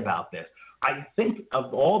say about this. I think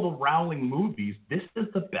of all the Rowling movies, this is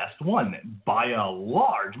the best one by a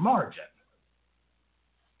large margin.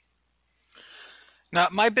 Now,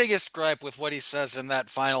 my biggest gripe with what he says in that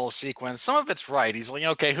final sequence, some of it's right. He's like,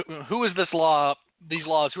 okay, who is these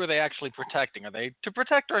laws, who are they actually protecting? Are they to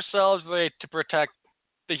protect ourselves, or are they to protect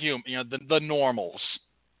the normals?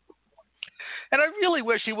 And I really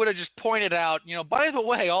wish he would have just pointed out, by the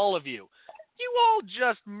way, all of you all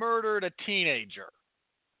just murdered a teenager.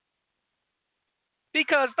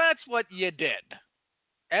 Because that's what you did.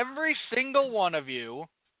 Every single one of you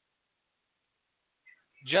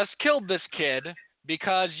just killed this kid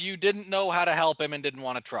because you didn't know how to help him and didn't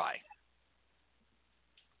want to try.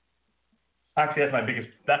 Actually,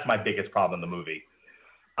 that's my biggest problem in the movie.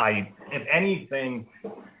 If anything,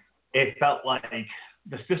 it felt like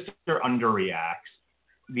the sister underreacts,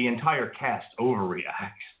 the entire cast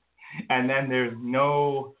overreacts, and then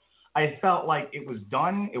I felt like it was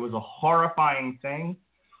done. It was a horrifying thing,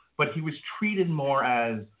 but he was treated more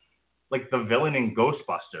as like the villain in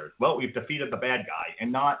Ghostbusters. Well, we've defeated the bad guy,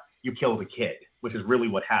 and not you killed a kid, which is really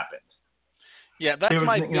what happened. Yeah, that's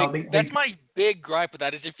my big gripe with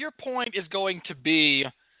that. Is if your point is going to be,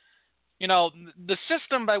 the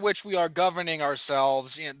system by which we are governing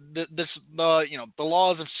ourselves, the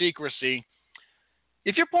laws of secrecy.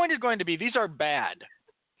 If your point is going to be these are bad,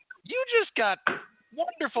 you just got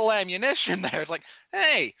wonderful ammunition there. It's like,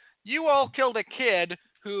 hey, you all killed a kid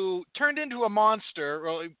who turned into a monster,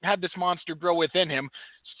 or had this monster grow within him,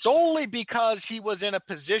 solely because he was in a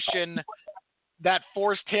position that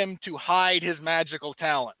forced him to hide his magical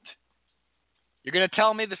talent. You're going to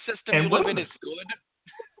tell me the system you live in is good?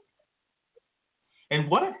 And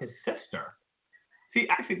what of his sister? See,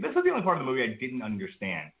 actually, this is the only part of the movie I didn't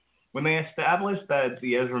understand. When they established that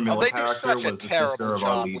the Ezra Miller character was the sister of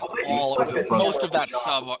our lead, most of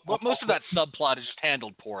that subplot is just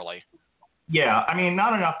handled poorly. Yeah, I mean,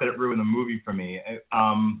 not enough that it ruined the movie for me.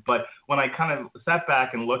 But when I kind of sat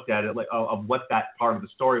back and looked at it, like of what that part of the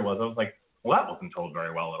story was, I was like, well, that wasn't told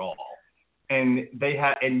very well at all. And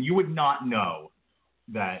you would not know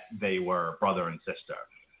that they were brother and sister.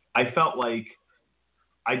 I felt like,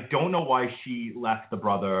 I don't know why she left the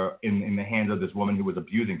brother in the hands of this woman who was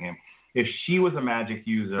abusing him. If she was a magic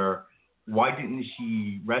user, why didn't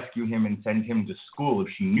she rescue him and send him to school if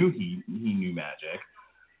she knew he knew magic?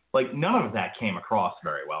 Like, none of that came across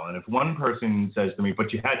very well. And if one person says to me,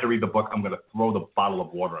 but you had to read the book, I'm going to throw the bottle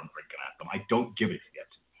of water I'm drinking at them. I don't give a shit.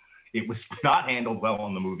 It was not handled well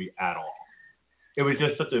in the movie at all. It was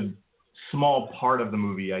just such a small part of the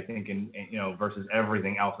movie, I think, in versus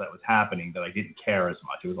everything else that was happening, that I didn't care as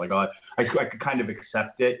much. It was like, I could kind of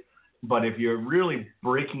accept it. But if you're really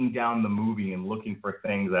breaking down the movie and looking for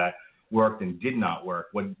things that worked and did not work,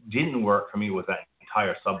 what didn't work for me was that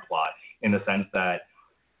entire subplot, in the sense that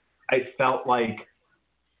I felt like,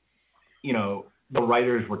 the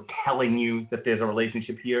writers were telling you that there's a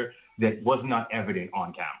relationship here that was not evident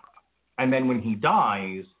on camera. And then when he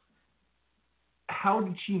dies, how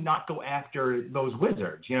did she not go after those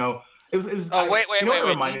wizards? Wait.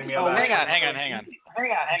 Reminded me of that? Hang on.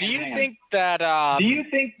 Do you think that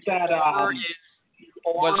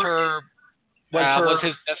was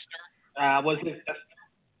his sister?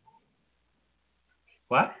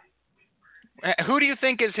 What? Who do you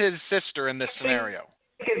think is his sister in this scenario?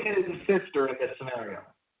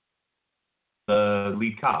 The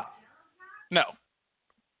lead cop. No.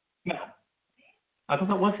 I thought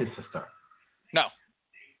that was his sister. No.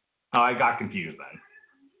 Oh, I got confused then.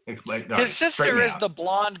 His sister is the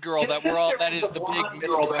blonde girl that is the big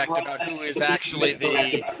misdirect about who is actually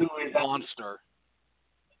the monster.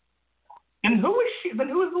 And who is she? Then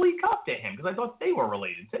who is the lead cop to him? Because I thought they were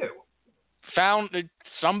related too. Found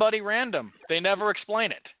somebody random. They never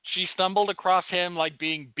explain it. She stumbled across him like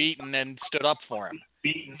being beaten and stood up for him.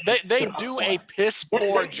 They do a piss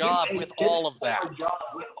poor job with all of that.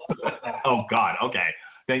 Oh God. Okay.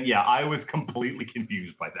 Then yeah, I was completely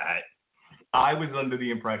confused by that. I was under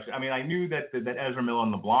the impression. I mean, I knew that Ezra Miller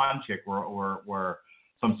and the blonde chick were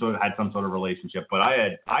had some sort of relationship, but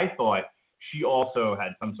I thought she also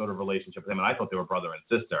had some sort of relationship with him, and I thought they were brother and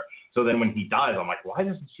sister. So then when he dies, I'm like, why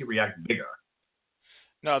doesn't she react bigger?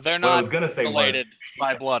 No, they're not related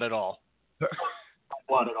by blood at all.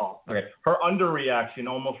 Okay, her underreaction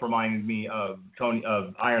almost reminded me of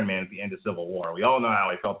Iron Man at the end of Civil War. We all know how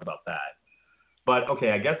I felt about that. But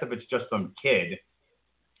okay, I guess if it's just some kid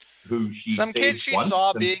who she saw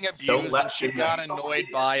being abused and she got annoyed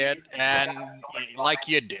by it, and like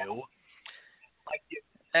you do.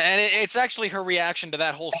 And it's actually her reaction to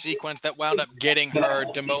that whole sequence that wound up getting her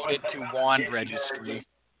demoted to wand registry.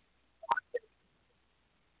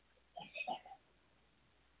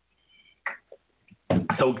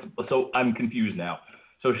 So I'm confused now.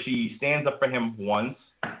 So she stands up for him once,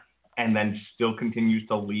 and then still continues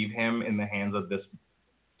to leave him in the hands of this.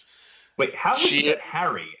 Wait, how is it that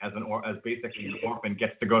Harry, as basically an orphan,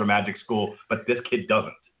 gets to go to magic school, but this kid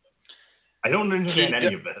doesn't? I don't understand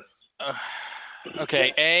any of this.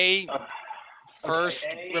 Okay, first,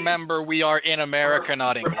 remember we are in America,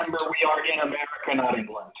 not England.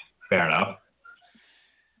 Fair enough.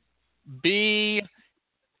 B,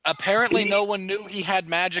 apparently no one knew he had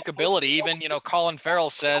magic ability. Even, Colin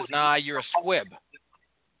Farrell says, nah, you're a squib.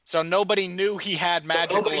 So nobody knew he had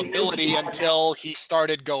magical ability until he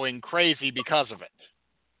started going crazy because of it.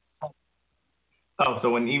 Oh,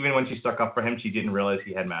 so even when she stuck up for him, she didn't realize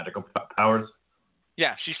he had magical powers?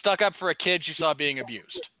 Yeah, she stuck up for a kid she saw being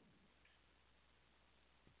abused.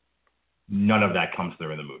 None of that comes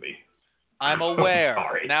through in the movie. I'm aware.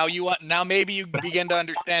 Sorry. Now maybe you begin to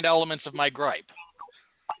understand elements of my gripe.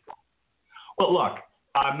 Well, look,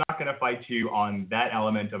 I'm not going to fight you on that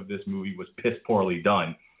element of this movie was piss poorly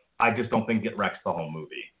done. I just don't think it wrecks the whole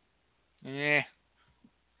movie. Yeah.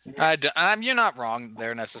 You're not wrong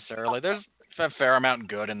there necessarily. There's a fair amount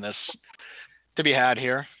good in this to be had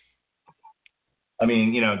here. I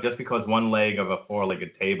mean, just because one leg of a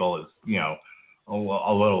four-legged table is, a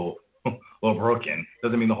little broken,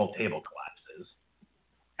 doesn't mean the whole table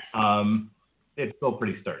collapses. It's still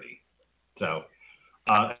pretty sturdy. So,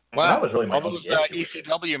 that was really all those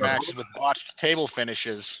ECW matches with botched table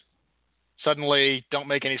finishes suddenly don't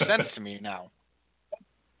make any sense to me now.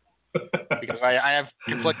 Because I have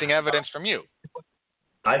conflicting evidence from you.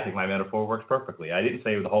 I think my metaphor works perfectly. I didn't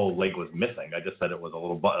say the whole leg was missing. I just said it was a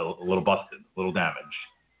little busted, a little damaged.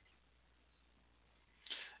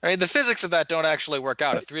 I mean, the physics of that don't actually work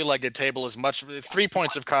out. A three-legged table 3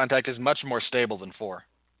 points of contact is much more stable than 4.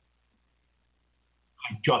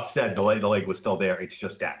 I just said the leg was still there. It's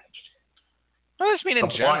just damaged. I just mean in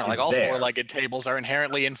general, like all there. four-legged tables are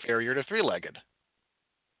inherently inferior to three-legged.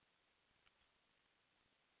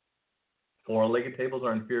 Four-legged tables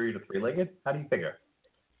are inferior to three-legged? How do you figure?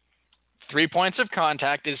 3 points of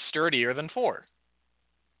contact is sturdier than 4.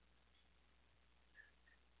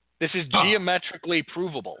 This is geometrically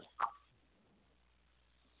provable.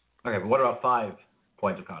 Okay, but what about 5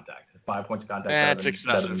 points of contact? 5 points of contact That's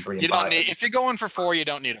excessive. You don't need, if you're going for 4, you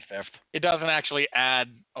don't need a fifth. It doesn't actually add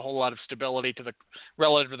a whole lot of stability to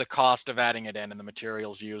relative to the cost of adding it in and the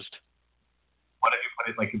materials used. What if you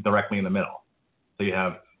put it directly in the middle? So you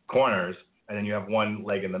have corners, and then you have one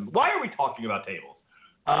leg in the. Why are we talking about tables?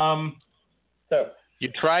 So You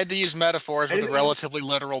tried to use metaphors with a relatively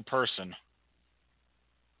literal person.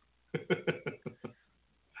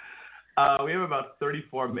 We have about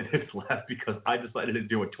 34 minutes left because I decided to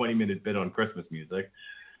do a 20-minute bit on Christmas music.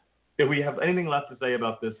 If we have anything left to say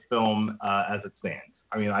about this film as it stands,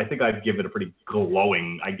 I mean, I think I'd give it a pretty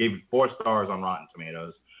glowing. I gave it 4 stars on Rotten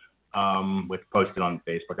Tomatoes, which posted on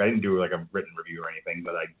Facebook. I didn't do like a written review or anything,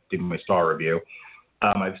 but I did my star review.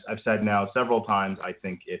 I've said now several times I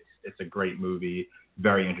think it's a great movie,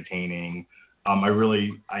 very entertaining.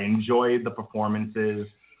 I enjoyed the performances.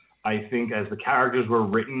 I think as the characters were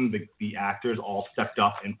written, the actors all stepped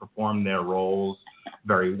up and performed their roles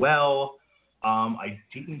very well. I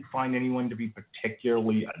didn't find anyone to be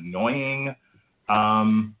particularly annoying.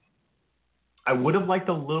 I would have liked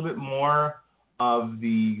a little bit more of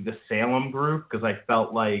the Salem group because I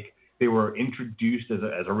felt like they were introduced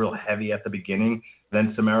as a real heavy at the beginning,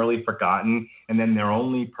 then summarily forgotten, and then their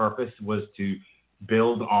only purpose was to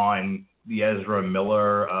build on the Ezra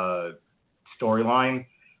Miller storyline.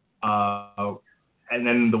 And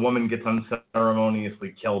then the woman gets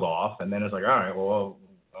unceremoniously killed off, and then it's like, all right, well,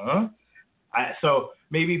 so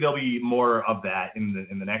maybe there'll be more of that in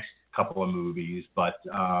the next couple of movies, but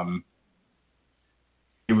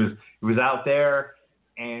it was out there,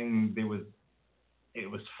 and it was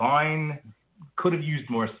fine. Could have used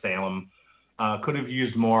more Salem. Could have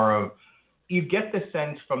used more of. You get the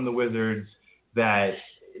sense from the wizards that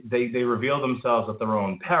they reveal themselves at their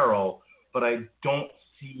own peril, but I don't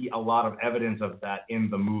see a lot of evidence of that in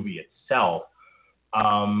the movie itself.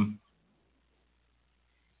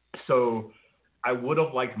 So I would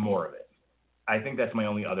have liked more of it. I think that's my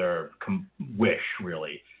only other wish,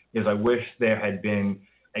 really, is I wish there had been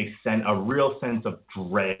a real sense of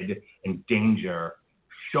dread and danger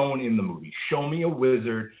shown in the movie. Show me a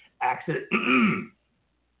wizard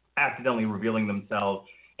accidentally revealing themselves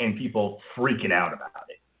and people freaking out about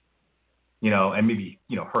it, and maybe,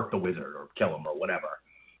 hurt the wizard or kill him or whatever,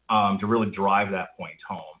 to really drive that point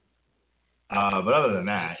home. But other than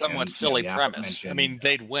that, somewhat silly premise. I mean,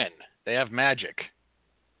 they'd win. They have magic.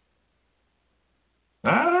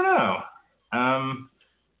 I don't know.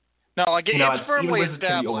 No, like it's firmly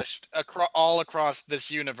established all across this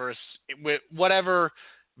universe. With whatever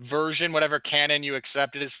version, whatever canon you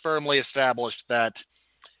accept, it is firmly established that,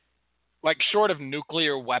 like, short of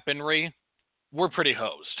nuclear weaponry, we're pretty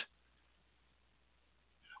hosed.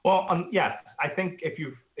 Well, yes, I think if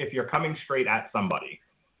you're coming straight at somebody,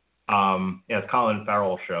 as Colin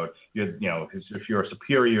Farrell showed, if you're a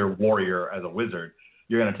superior warrior as a wizard,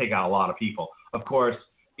 you're going to take out a lot of people. Of course,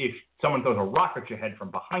 if someone throws a rock at your head from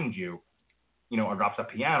behind you, or drops a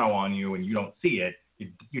piano on you and you don't see it,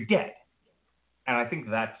 you're dead. And I think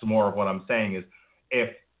that's more of what I'm saying is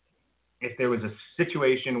if there was a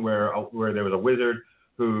situation where there was a wizard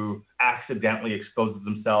who accidentally exposes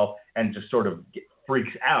himself and just sort of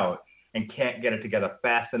freaks out and can't get it together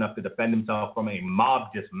fast enough to defend himself from a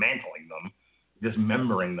mob dismantling them,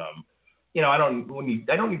 dismembering them, I don't need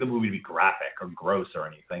the movie to be graphic or gross or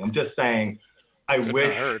anything. I'm just saying I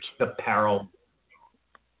wish the peril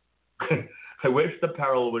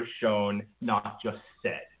was shown, not just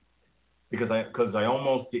said, because I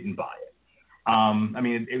almost didn't buy it. I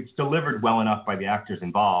mean, it's delivered well enough by the actors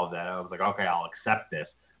involved that I was like, okay, I'll accept this.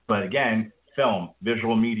 But again, film,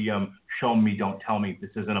 visual medium, show me, don't tell me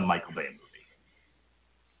this isn't a Michael Bay movie.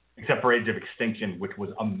 Except for Age of Extinction, which was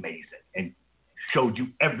amazing and showed you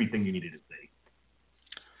everything you needed to see.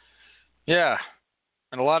 Yeah,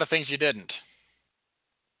 and a lot of things you didn't.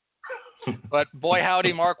 But boy,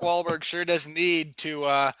 howdy, Mark Wahlberg sure does need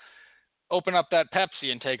to open up that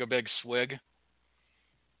Pepsi and take a big swig.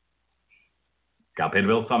 Got to pay the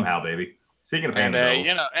bill somehow, baby. Speaking of paying the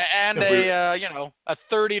bills, a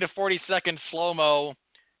 30 to 40 second slow mo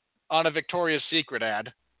on a Victoria's Secret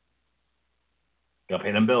ad. Got to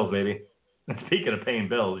pay them bills, baby. Speaking of paying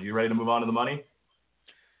bills, you ready to move on to the money?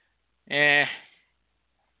 I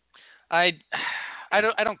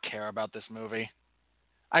don't care about this movie.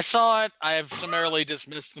 I saw it. I have summarily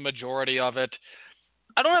dismissed the majority of it.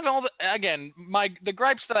 I don't have the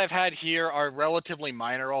gripes that I've had here are relatively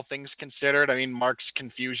minor, all things considered. I mean, Mark's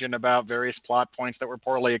confusion about various plot points that were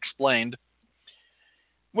poorly explained,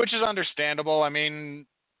 which is understandable. I mean,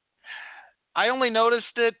 I only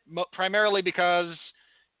noticed it primarily because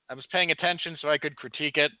I was paying attention so I could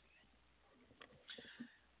critique it.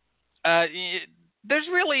 There's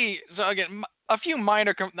really, so again, a few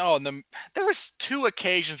minor, there was 2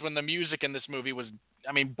 occasions when the music in this movie was,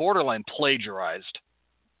 borderline plagiarized.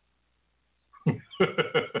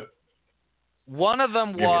 One of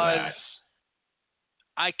them was,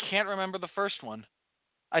 I can't remember the first one.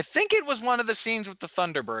 I think it was one of the scenes with the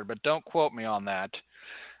Thunderbird, but don't quote me on that.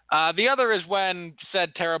 The other is when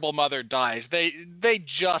said terrible mother dies. They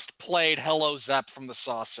just played Hello Zepp from the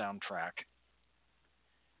Saw soundtrack.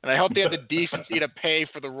 And I hope they had the decency to pay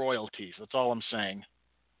for the royalties. That's all I'm saying.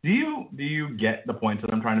 Do you get the points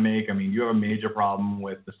that I'm trying to make? I mean, you have a major problem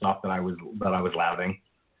with the stuff that I was lauding.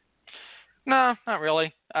 No, not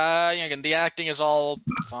really. Again, the acting is all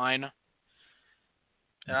fine.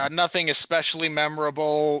 Nothing especially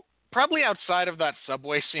memorable. Probably outside of that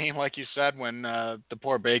subway scene, like you said, when the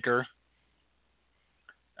poor baker.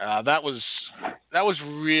 That was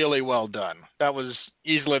really well done. That was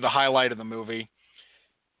easily the highlight of the movie.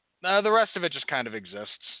 The rest of it just kind of exists.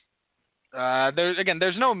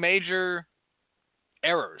 There's no major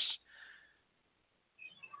errors.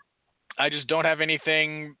 I just don't have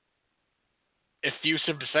anything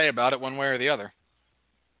effusive to say about it one way or the other.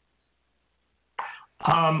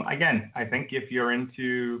 Again, I think if you're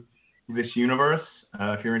into this universe,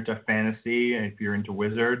 if you're into fantasy, and if you're into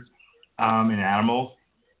wizards and animals,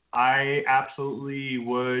 I absolutely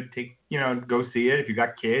would go see it. If you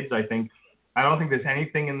got kids, I don't think there's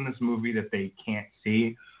anything in this movie that they can't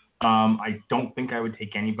see. I don't think I would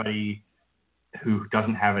take anybody who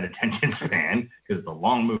doesn't have an attention span because it's a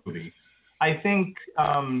long movie. I think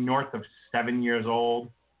north of 7 years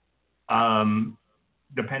old,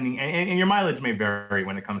 depending, and your mileage may vary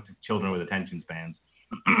when it comes to children with attention spans.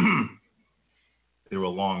 Through a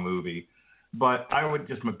long movie, but I would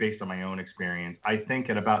just, based on my own experience, I think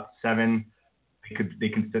at about 7, they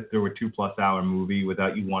can sit through a 2+ hour movie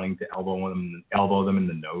without you wanting to elbow them in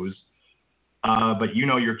the nose. But you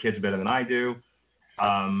know your kids better than I do.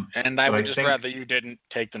 And I would rather you didn't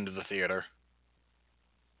take them to the theater.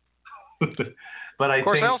 But of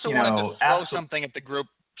course, I also wanted to throw something at the group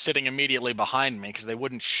sitting immediately behind me because they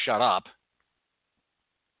wouldn't shut up.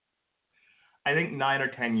 I think 9 or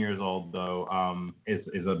 10 years old, though,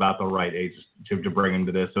 is about the right age to bring them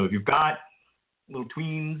to this. So if you've got little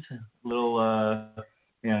tweens, little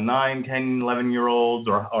 9, 10, 11-year-olds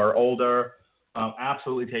or older,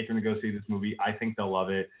 absolutely take them to go see this movie. I think they'll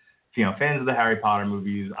love it. Fans of the Harry Potter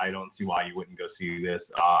movies, I don't see why you wouldn't go see this.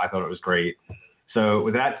 I thought it was great. So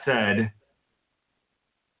with that said,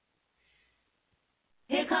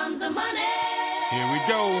 here comes the money. Here we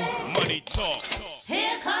go. Money talk.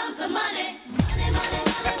 Here comes the money. Money, money,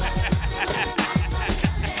 money.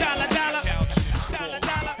 Dollar, dollar. Dollar,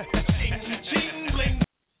 dollar. Ching, bling.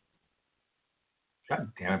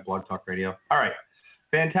 God damn it, Blog Talk Radio. All right.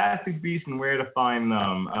 Fantastic Beasts and Where to Find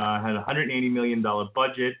Them had a $180 million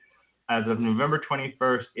budget. As of November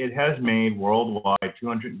 21st, it has made worldwide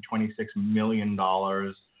 $226 million.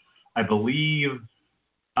 I believe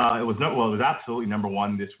it was absolutely number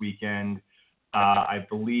one this weekend. I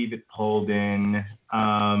believe it pulled in,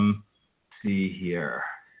 see here.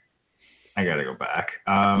 I got to go back.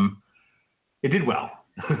 It did well.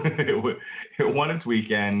 It won its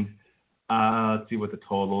weekend. Let's see what the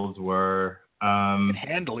totals were. It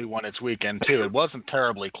handily won its weekend, too. It wasn't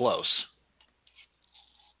terribly close.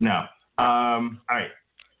 No. All right.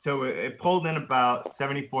 So it pulled in about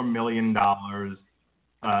 $74 million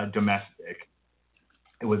domestic.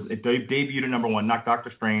 It debuted at number one, knocked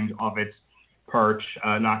Doctor Strange off its perch,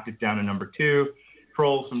 knocked it down to number 2,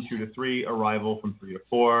 Trolls from 2 to 3, Arrival from 3 to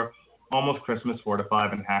 4, Almost Christmas 4 to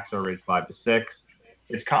 5, and Hacksaw Ridge 5 to 6.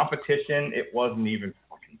 Its competition, it wasn't even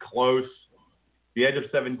fucking close. The Edge of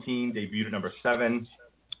 17 debuted at number 7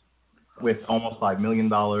 with almost $5 million,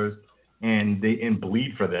 and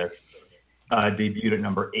Bleed for This debuted at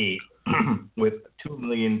number 8 with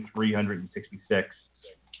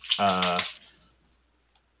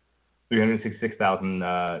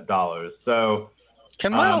 $366,000. So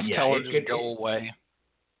can Miles Teller just go away?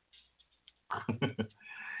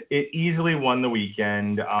 It easily won the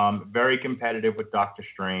weekend. Very competitive with Doctor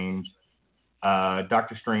Strange.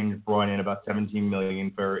 Doctor Strange brought in about $17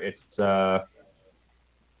 million for its third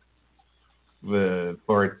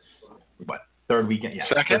weekend? Yeah,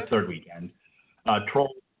 second? Third weekend.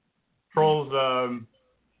 Trolls no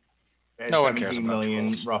one cares $17 about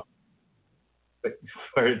million Trolls.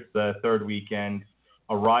 for its third weekend.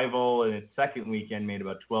 Arrival in its second weekend made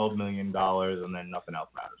about $12 million, and then nothing else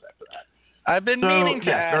matters after that. I've been meaning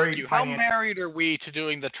to ask you, how finance- married are we to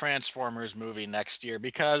doing the Transformers movie next year?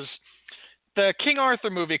 Because the King Arthur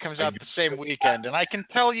movie comes out the same weekend, and I can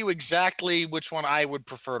tell you exactly which one I would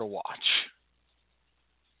prefer to watch.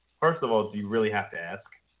 First of all, do you really have to ask?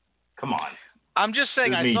 Come on. I'm just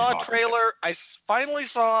saying, I saw a trailer. I finally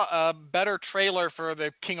saw a better trailer for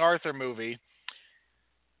the King Arthur movie.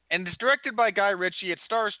 And it's directed by Guy Ritchie. It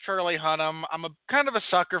stars Charlie Hunnam. I'm kind of a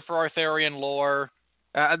sucker for Arthurian lore.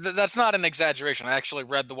 That's not an exaggeration. I actually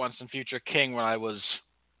read The Once and Future King when I was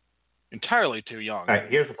entirely too young. All right,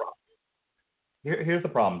 here's the problem. Here's the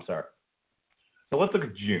problem, sir. So let's look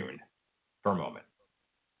at June for a moment.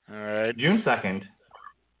 All right. June 2nd,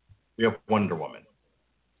 we have Wonder Woman.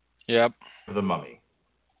 Yep. For The Mummy.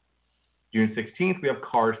 June 16th, we have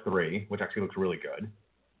Cars 3, which actually looks really good.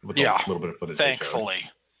 With a little bit of footage. Thankfully.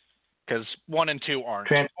 Because 1 and 2 aren't.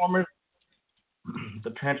 Transformers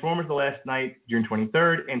the last night, June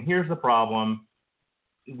 23rd. And here's the problem.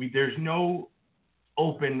 There's no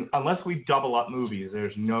open, unless we double up movies,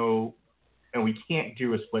 there's no, and we can't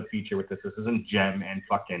do a split feature with this. This isn't Gem and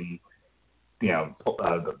fucking, the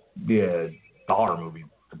horror movie.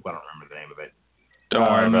 I don't remember the name of it. Don't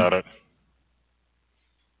worry about it.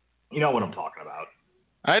 You know what I'm talking about.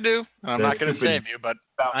 I do. I'm not going to save you, but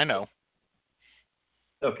I know.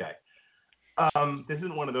 Okay. This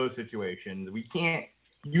isn't one of those situations. We can't,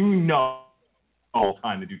 all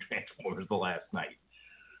time to do Transformers the last night.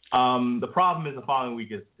 The problem is the following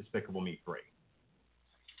week is Despicable Me 3.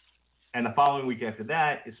 And the following week after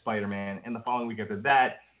that is Spider-Man. And the following week after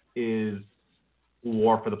that is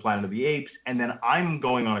War for the Planet of the Apes. And then I'm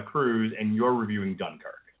going on a cruise and you're reviewing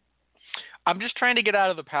Dunkirk. I'm just trying to get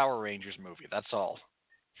out of the Power Rangers movie. That's all.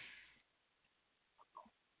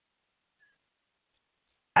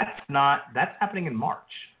 That's happening in March.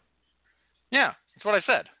 Yeah, that's what I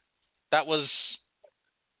said.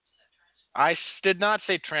 I did not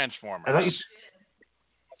say Transformers.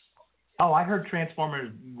 I heard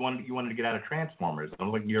Transformers. You wanted to get out of Transformers. I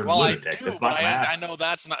was like, you're a lunatic. lunatic. I do, but I know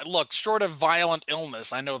that's not. Look, short of violent illness,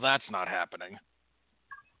 I know that's not happening.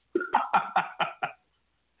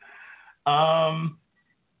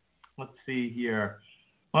 Let's see here.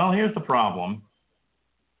 Well, here's the problem.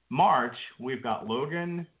 March, we've got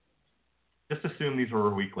Logan. Just assume these were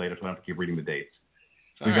a week later, so I don't have to keep reading the dates.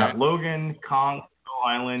 We've got Logan, Kong, Skull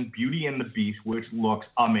Island, Beauty and the Beast, which looks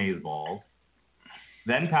amazeballs.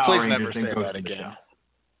 Then Power Rangers, then Ghost in the Shell.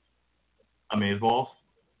 Amazeballs?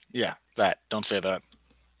 Yeah, that. Don't say that.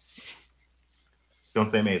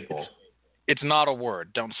 Don't say amazeballs. It's not a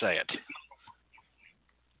word. Don't say it.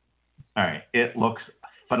 All right. It looks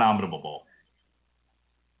phenomenal.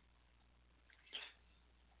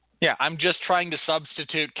 Yeah, I'm just trying to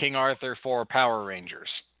substitute King Arthur for Power Rangers.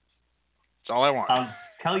 That's all I want. I'll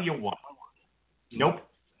tell you what. Nope.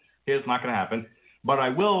 It's not going to happen. But I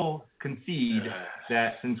will concede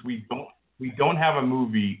that since we don't have a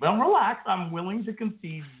movie. Well, relax. I'm willing to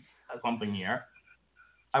concede something here.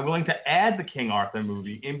 I'm willing to add the King Arthur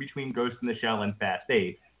movie in between Ghost in the Shell and Fast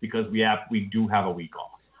 8 because we do have a week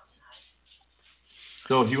off.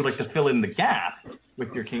 So if you would like to fill in the gap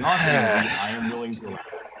with your King Arthur movie, I am willing to.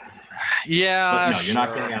 Yeah, but no, you're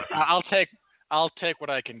not getting out of it. I'll take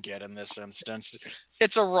what I can get in this instance.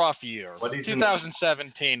 It's a rough year.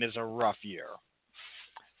 2017 is a rough year.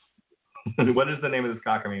 What is the name of this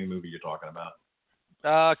cockamamie movie you're talking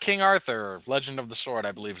about? King Arthur, Legend of the Sword,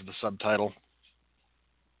 I believe is the subtitle.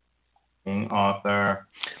 King Arthur.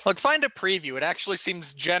 Look, find a preview. It actually seems,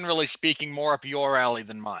 generally speaking, more up your alley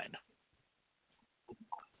than mine.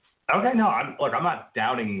 Okay, no, I'm not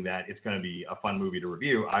doubting that it's going to be a fun movie to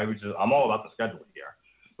review. I'm all about the schedule here.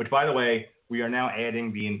 Which, by the way, we are now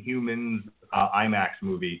adding the Inhumans IMAX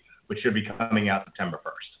movie, which should be coming out September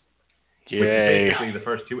 1st. Yay. Which is basically the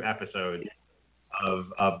first 2 episodes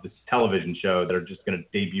of this television show that are just going to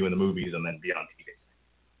debut in the movies and then be on TV.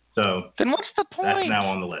 So then what's the point? That's now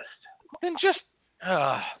on the list. Then just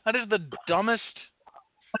that is the dumbest.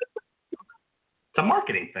 It's a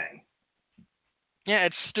marketing thing. Yeah,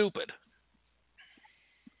 it's stupid.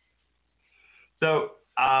 So,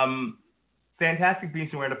 Fantastic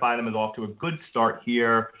Beasts and Where to Find Them is off to a good start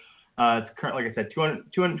here. It's currently, like I said,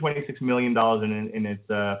 $226 million in its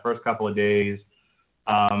first couple of days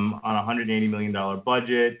on a $180 million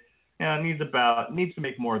budget. And it needs to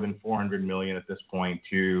make more than $400 million at this point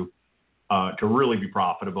to really be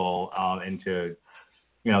profitable and to,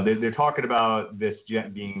 they're talking about this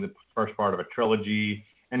being the first part of a trilogy.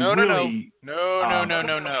 And no.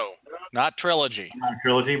 Not trilogy. Not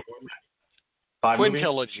trilogy. 5 movies?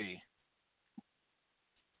 Quintilogy.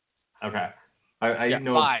 Okay. I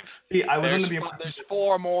know. 5. See, I was there's, under the impression there's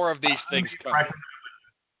 4 more of these things coming.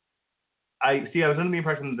 I was under the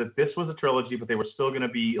impression that this was a trilogy, but they were still going to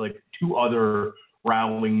be like 2 other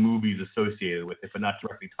Rowling movies associated with it, but not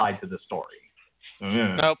directly tied to the story.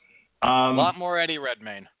 Nope. A lot more Eddie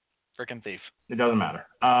Redmayne. Frickin' thief. It doesn't matter.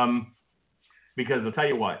 Because I'll tell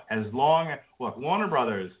you what, Warner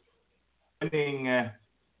Brothers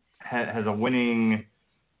has a winning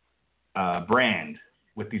brand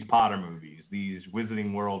with these Potter movies, these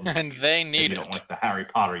Wizarding World movies. And they need it. Don't like the Harry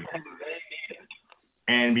Potter.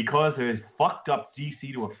 And because it fucked up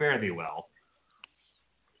DC to a fare thee well,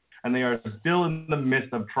 and they are still in the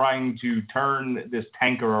midst of trying to turn this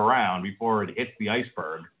tanker around before it hits the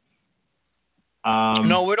iceberg.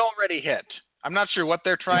 No, it already hit. I'm not sure what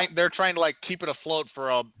they're trying. They're trying to like keep it afloat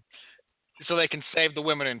so they can save the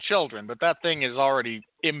women and children. But that thing is already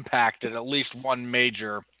impacted at least one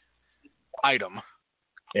major item.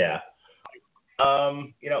 Yeah.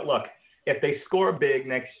 Look, if they score big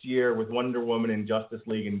next year with Wonder Woman and Justice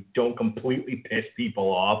League and don't completely piss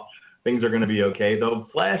people off, things are going to be okay. Though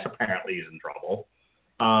Flash apparently is in trouble.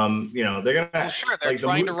 They're going to. Well, sure, they're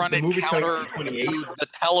trying to run it counter to the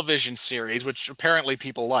television series, which apparently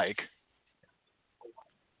people like.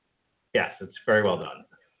 Yes, it's very well done.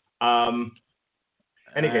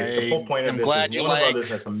 Anyways, the whole point of this is Warner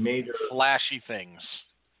Brothers has some major flashy things.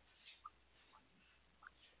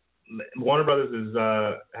 Warner Brothers is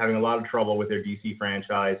having a lot of trouble with their DC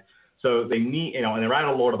franchise, so they need, and they're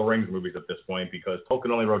out of Lord of the Rings movies at this point because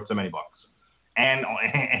Tolkien only wrote so many books, and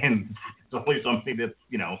it's only something that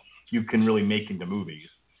you can really make into movies.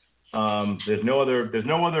 There's no other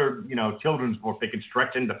children's book they can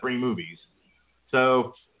stretch into 3 movies,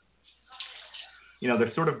 so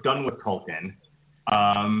they're sort of done with Tolkien.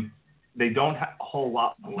 They don't have a whole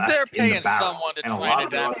lot left. They're paying in the barrel, someone to try to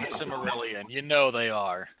adapt the Silmarillion. You know they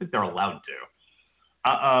are. I think they're allowed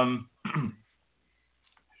to.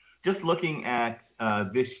 Just looking at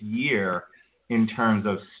this year in terms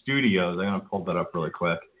of studios, I'm going to pull that up really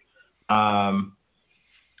quick. You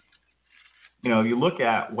look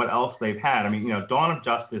at what else they've had. I mean, Dawn of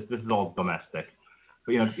Justice, this is all domestic.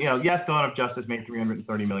 But, yes, Dawn of Justice made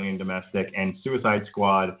 $330 million domestic, and Suicide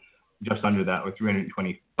Squad just under that with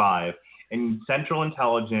 $325. And Central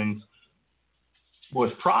Intelligence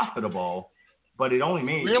was profitable, but it only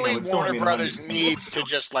made Warner Brothers needs to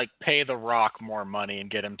just pay The Rock more money and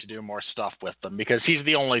get him to do more stuff with them because he's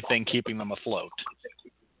the only thing keeping them afloat.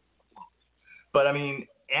 But I mean,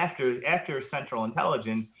 after Central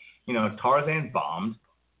Intelligence, Tarzan bombed.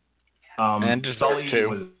 And Sully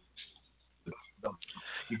too.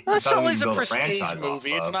 Sully's a prestige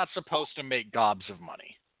movie. It's not supposed to make gobs of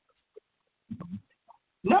money.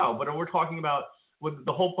 No, but we're talking about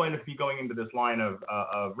the whole point of me going into this line of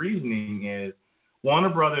reasoning is Warner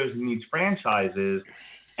Brothers needs franchises,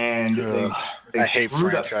 and they I hate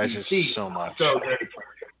franchises DC, so much. So they're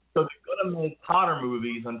going to make Potter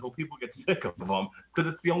movies until people get sick of them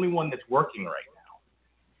because it's the only one that's working right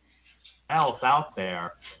now. Else out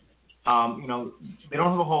there, they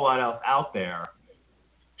don't have a whole lot else out there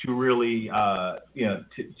to really,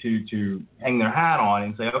 to hang their hat on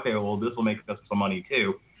and say, okay, well, this will make us some money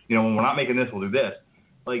too. When we're not making this, we'll do this.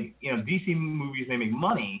 DC movies may make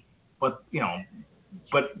money, but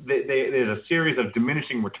there's a series of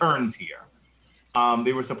diminishing returns here.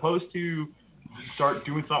 They were supposed to start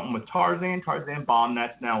doing something with Tarzan bombed.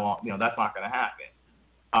 That's now, that's not going to happen.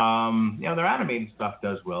 Their animated stuff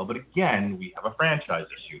does well, but again, we have a franchise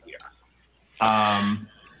issue here.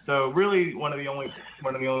 So really, one of the only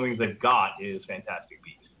things they've got is Fantastic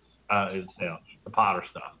Beasts, is the Potter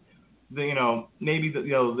stuff. Maybe we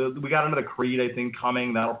got another Creed I think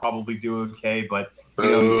coming that'll probably do okay, but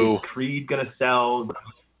is Creed gonna sell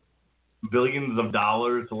billions of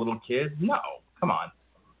dollars to little kids? No, come on,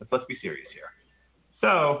 let's be serious here.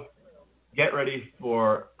 So get ready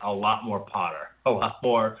for a lot more Potter, a lot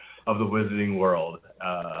more of the Wizarding World.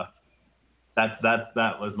 That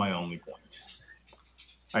was my only point.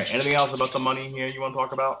 All right, anything else about the money here you want to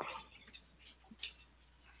talk about?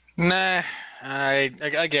 Nah, I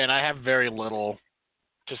have very little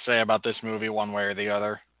to say about this movie one way or the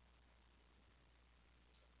other.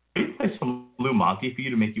 Can you play some Lou Monte for you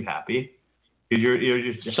to make you happy? Because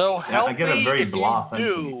you're just so help I get a very me blah if you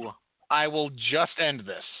do, I will just end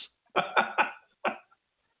this.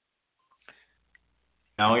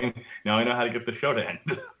 Now I know how to get the show to end.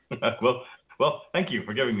 well, thank you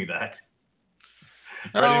for giving me that.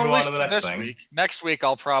 Ready to move on to the next thing? Next week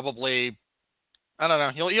I'll probably, I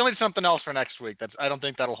don't know. You'll need something else for next week. I don't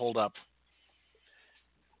think that'll hold up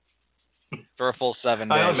for a full 7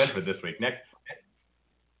 days. I only meant for this week.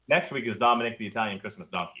 Next week is Dominic the Italian Christmas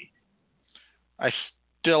Donkey. I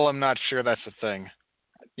still am not sure that's a thing.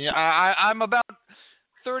 Yeah, I'm about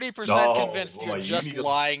 30% convinced you're just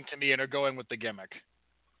lying to me and are going with the gimmick.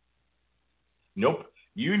 Nope.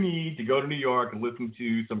 You need to go to New York and listen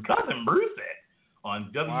to some Cousin Bruce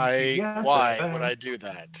on WCS. Why would I do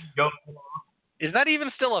that? Is that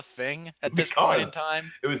even still a thing at this point in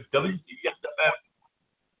time? It was WCS.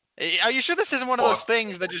 Are you sure this isn't one of those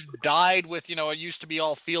things that just died with, it used to be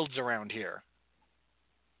all fields around here?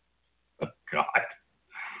 Oh, God.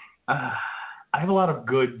 I have a lot of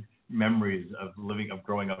good memories of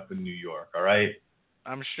growing up in New York. All right.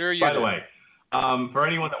 I'm sure you. By the way, for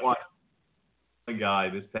anyone that watched The Guy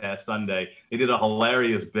this past Sunday, they did a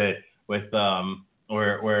hilarious bit with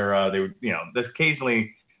where they would,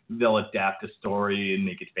 occasionally they'll adapt a story and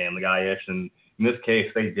make it Family Guy-ish, and in this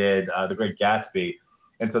case they did The Great Gatsby,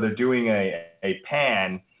 and so they're doing a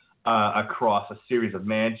pan across a series of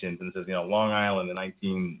mansions, and it says Long Island in the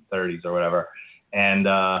 1930s or whatever, and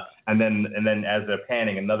then as they're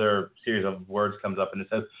panning, another series of words comes up and it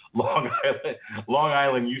says Long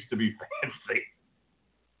Island used to be fancy.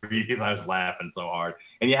 I was laughing so hard,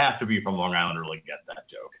 and you have to be from Long Island to really get that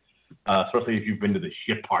joke, especially if you've been to the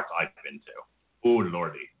shit parts I've been to. Oh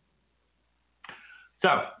lordy. So,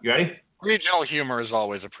 you ready? Regional humor is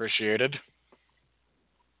always appreciated.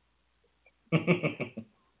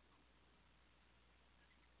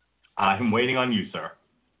 I'm waiting on you, sir.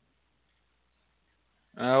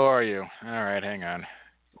 How are you? All right, hang on.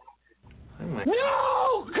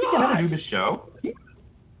 No, God! Can I do the show?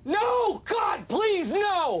 No, God, please,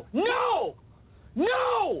 no! No!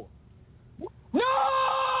 No! No!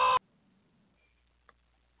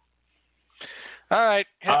 All right,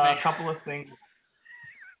 hit me. A couple of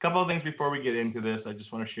things before we get into this. I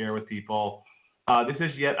just want to share with people. This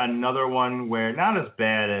is yet another one where not as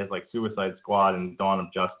bad as like Suicide Squad and Dawn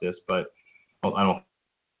of Justice, but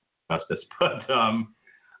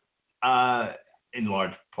in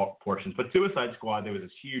large portions. But Suicide Squad, there was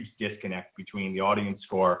this huge disconnect between the audience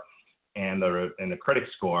score and the critic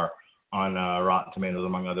score on Rotten Tomatoes,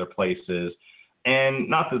 among other places. And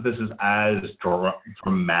not that this is as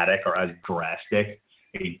dramatic or as drastic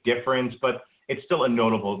a difference, but it's still a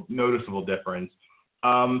noticeable difference.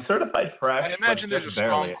 Certified Fresh. I imagine there's a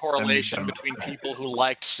strong correlation between people who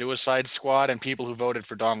liked Suicide Squad and people who voted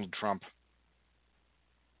for Donald Trump.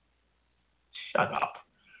 Shut up.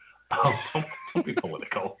 Don't be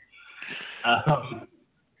political. All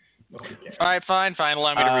right, fine.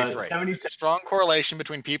 Allow me to rephrase. Strong correlation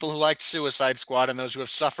between people who liked Suicide Squad and those who have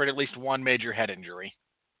suffered at least one major head injury.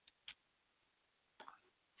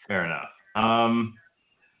 Fair enough.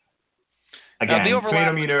 Again, the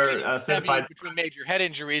overlap between major head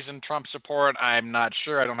injuries and Trump support, I'm not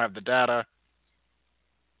sure. I don't have the data.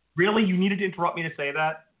 Really? You needed to interrupt me to say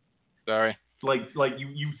that? Sorry. Like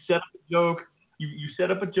you set up a joke. You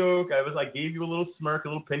set up a joke. I gave you a little smirk, a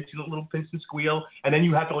little pinch and squeal, and then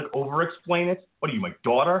you have to over-explain it. What are you, my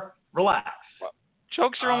daughter? Relax. Well,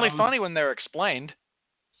 jokes are only funny when they're explained.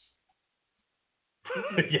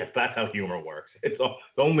 Yes, that's how humor works. It's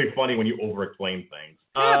only funny when you over-explain things.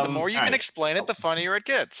 Yeah, the more you can explain it, the funnier it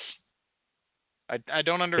gets. I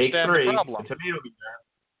don't understand the problem. The tomato meter,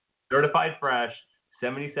 certified fresh,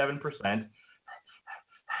 77%.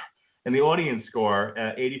 And the audience score,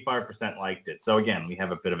 85% liked it. So again, we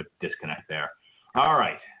have a bit of a disconnect there. All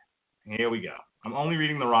right, here we go. I'm only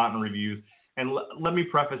reading the Rotten reviews. And let me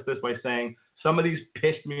preface this by saying some of these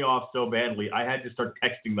pissed me off so badly, I had to start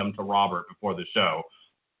texting them to Robert before the show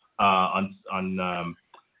on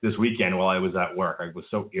this weekend while I was at work. I was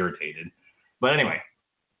so irritated. But anyway,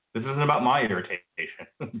 this isn't about my irritation.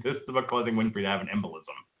 This is about causing Winfree to have an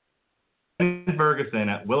embolism. And Ferguson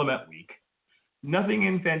at Willamette Week. Nothing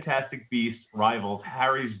in Fantastic Beasts rivals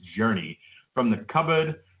Harry's journey from the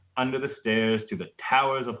cupboard under the stairs to the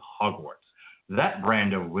towers of Hogwarts. That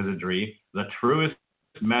brand of wizardry, the truest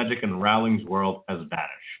magic in Rowling's world, has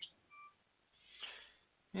vanished.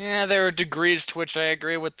 Yeah, there are degrees to which I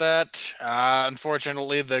agree with that.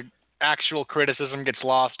 Unfortunately, the actual criticism gets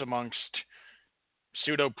lost amongst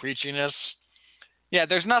pseudo-preachiness. Yeah,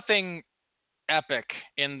 there's nothing epic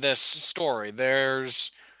in this story. There's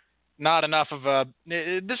not enough of a...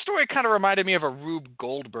 This story kind of reminded me of a Rube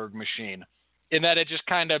Goldberg machine, in that it just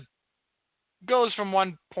kind of goes from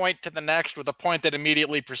one point to the next with a point that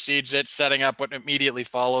immediately precedes it, setting up what immediately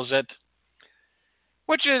follows it.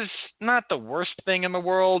 Which is not the worst thing in the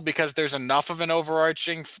world, because there's enough of an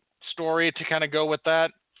overarching story to kind of go with that.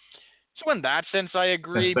 So in that sense, I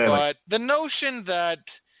agree. But the notion that,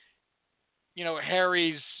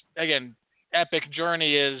 Harry's, again, epic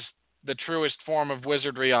journey is the truest form of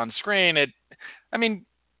wizardry on screen,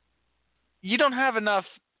 you don't have enough,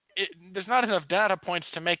 there's not enough data points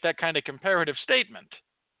to make that kind of comparative statement.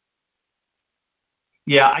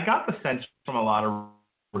 Yeah, I got the sense from a lot of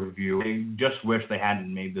review, they just wish they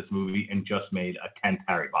hadn't made this movie and just made a 10th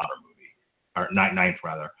Harry Potter movie, or 9th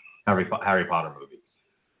rather, Harry Potter movie.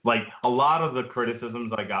 Like, a lot of the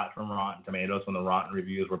criticisms I got from Rotten Tomatoes from the Rotten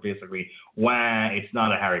reviews were basically, wah, it's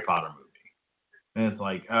not a Harry Potter movie. And it's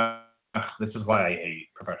like, this is why I hate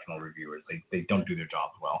professional reviewers. They don't do their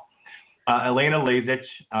jobs well. Elena Lazich,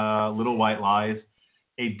 Little White Lies,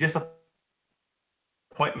 a disappointing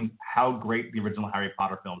disappointment how great the original Harry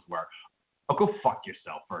Potter films were. Oh, go fuck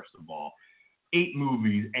yourself, first of all. 8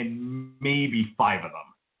 movies and maybe 5 of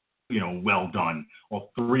them, well done.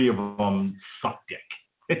 Well, 3 of them suck dick.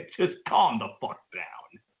 Just calm the fuck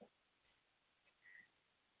down.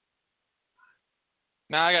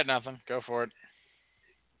 No, I got nothing. Go for it.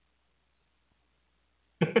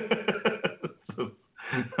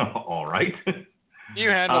 All right. You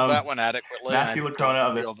handled that one adequately. Matthew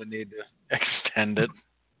Lacona I don't feel the need to extend it.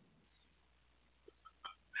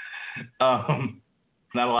 Not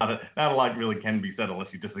a lot really can be said unless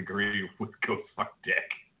you disagree with Go Suck Dick.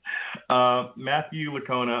 Matthew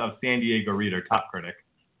Lacona of San Diego Reader, top critic.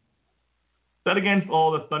 Set against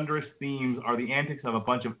all the thunderous themes are the antics of a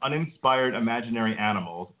bunch of uninspired imaginary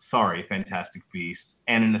animals, sorry, Fantastic Beasts,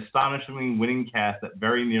 and an astonishingly winning cast that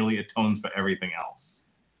very nearly atones for everything else.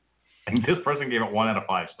 And this person gave it 1 out of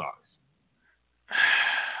 5 stars.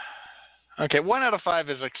 Okay, 1 out of 5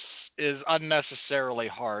 is unnecessarily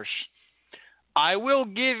harsh. I will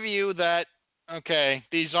give you that, okay,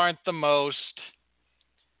 these aren't the most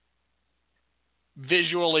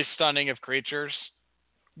visually stunning of creatures.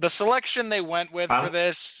 The selection they went with for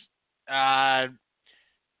this,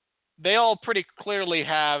 they all pretty clearly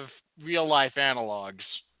have real-life analogs.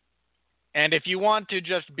 And if you want to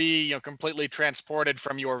just be completely transported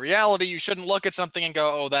from your reality, you shouldn't look at something and go,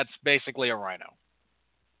 oh, that's basically a rhino.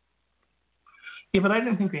 Yeah, but I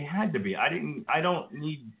didn't think they had to be.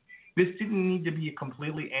 This didn't need to be a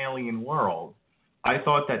completely alien world. I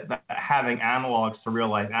thought that having analogs to real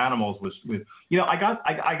life animals was I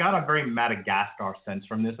got a very Madagascar sense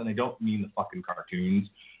from this, and I don't mean the fucking cartoons.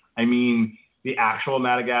 I mean the actual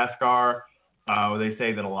Madagascar, where they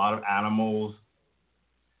say that a lot of animals,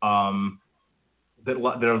 there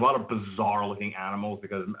are a lot of bizarre looking animals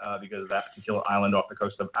because that particular island off the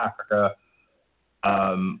coast of Africa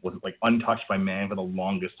was like untouched by man for the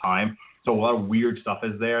longest time. So a lot of weird stuff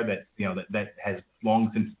is there that that has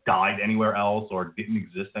long since died anywhere else or didn't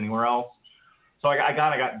exist anywhere else. So I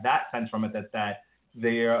got that sense from it that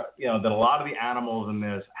they that a lot of the animals in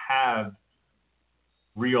this have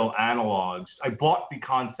real analogs. I bought the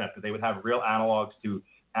concept that they would have real analogs to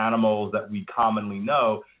animals that we commonly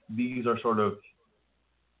know. These are sort of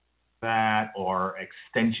that or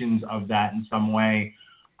extensions of that in some way.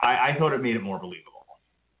 I thought it made it more believable.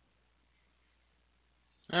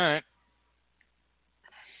 All right.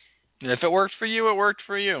 If it worked for you, it worked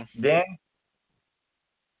for you. Dan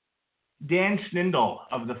Schnindel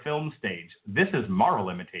of the Film Stage. This is Marvel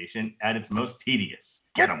imitation at its most tedious.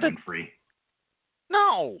 Get him, Winfree.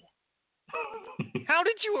 No. How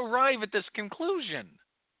did you arrive at this conclusion?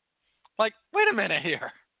 Like, wait a minute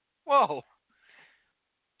here. Whoa.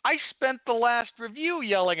 I spent the last review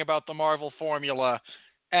yelling about the Marvel formula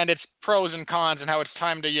and its pros and cons and how it's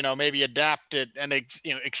time to, maybe adapt it and,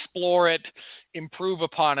 explore it, improve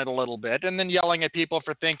upon it a little bit, and then yelling at people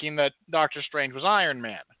for thinking that Doctor Strange was Iron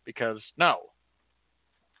Man, because no.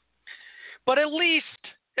 But at least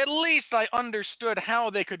I understood how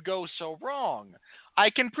they could go so wrong. I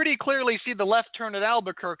can pretty clearly see the left turn at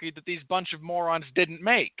Albuquerque that these bunch of morons didn't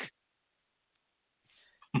make.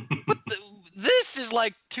 But this is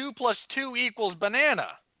like 2 + 2 = banana.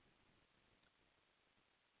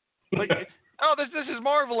 Like, oh, this is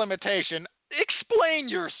Marvel imitation. Explain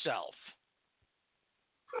yourself.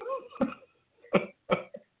 Can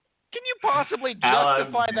you possibly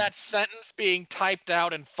justify that sentence being typed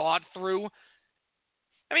out and thought through?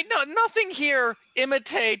 I mean, no, nothing here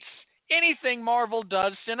imitates anything Marvel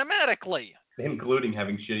does cinematically. Including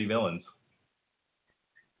having shitty villains.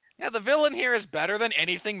 Yeah, the villain here is better than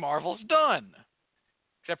anything Marvel's done.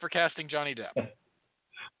 Except for casting Johnny Depp.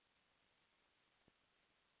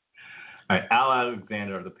 All right, Al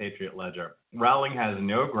Alexander of the Patriot Ledger. Rowling has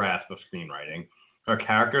no grasp of screenwriting. Her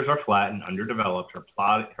characters are flat and underdeveloped. Her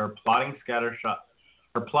plotting scattershot,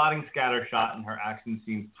 and her action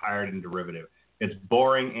seems tired and derivative. It's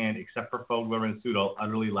boring and, except for Fogler and Pseudo,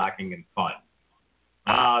 utterly lacking in fun.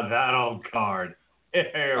 Ah, that old card.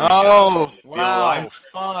 Here we go. Wow,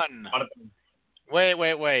 fun.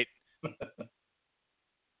 Wait.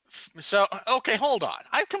 So, okay, hold on.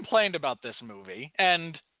 I've complained about this movie,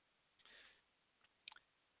 and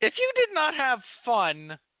if you did not have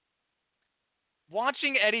fun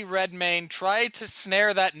watching Eddie Redmayne try to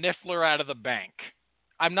snare that Niffler out of the bank,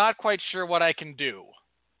 I'm not quite sure what I can do.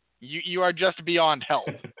 You are just beyond help.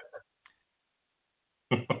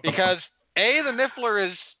 Because, A, the Niffler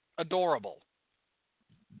is adorable.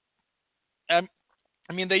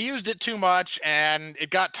 I mean, they used it too much, and it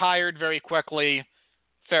got tired very quickly.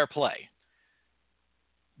 Fair play.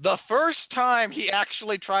 The first time he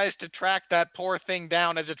actually tries to track that poor thing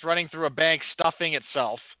down as it's running through a bank, stuffing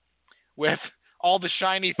itself with all the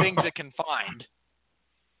shiny things it can find.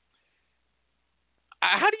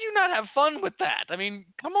 How do you not have fun with that? I mean,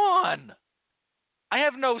 come on. I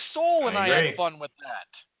have no soul and I had fun with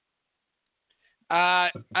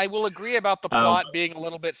that. I will agree about the plot being a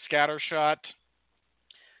little bit scattershot.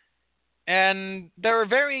 And there are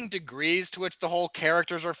varying degrees to which the whole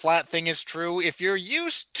characters are flat thing is true. If you're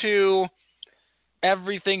used to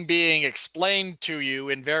everything being explained to you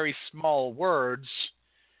in very small words,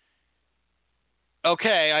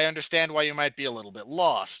 okay, I understand why you might be a little bit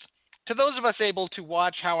lost. To those of us able to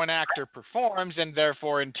watch how an actor performs and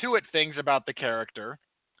therefore intuit things about the character,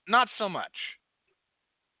 not so much.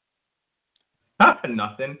 Not for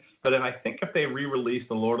nothing, but I think if they re-released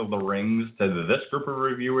The Lord of the Rings to this group of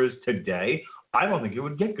reviewers today, I don't think it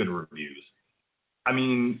would get good reviews. I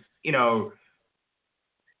mean, you know,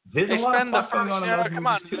 there's a lot of fuck going on in those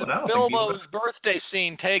movies too, and I don't think Bilbo's birthday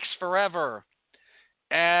scene takes forever.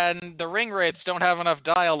 And the ring wraiths don't have enough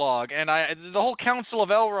dialogue. And the whole Council of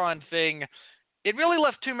Elrond thing, it really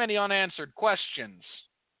left too many unanswered questions.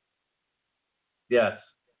 Yes.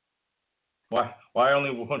 Why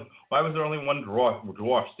was there only one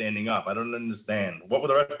dwarf standing up? I don't understand. What were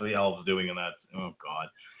the rest of the elves doing in that? Oh, God.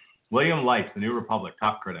 William Light, The New Republic,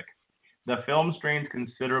 top critic. The film strains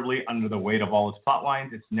considerably under the weight of all its plot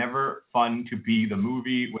lines. It's never fun to be the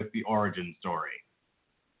movie with the origin story.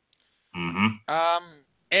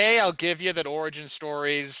 I'll give you that origin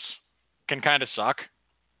stories can kind of suck.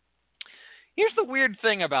 Here's the weird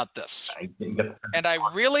thing about this, and I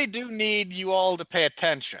really do need you all to pay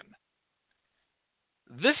attention.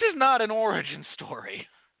 This is not an origin story.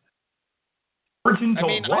 Origin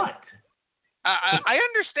to what? I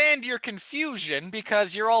understand your confusion because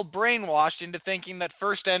you're all brainwashed into thinking that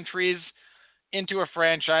first entries into a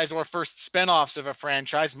franchise or first spin-offs of a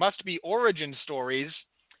franchise must be origin stories.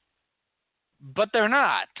 But they're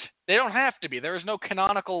not. They don't have to be. There is no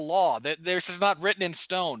canonical law. This is not written in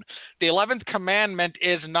stone. The 11th commandment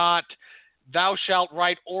is not, thou shalt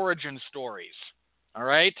write origin stories. All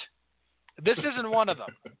right? This isn't one of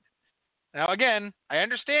them. Now, again, I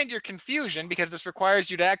understand your confusion because this requires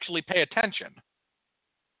you to actually pay attention.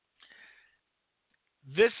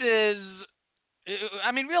 This is,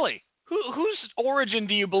 I mean, really, whose origin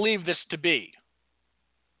do you believe this to be?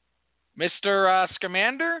 Mr.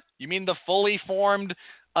 Scamander? You mean the fully formed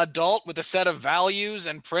adult with a set of values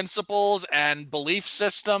and principles and belief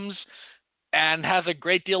systems and has a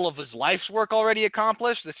great deal of his life's work already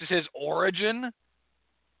accomplished? This is his origin?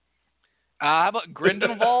 How about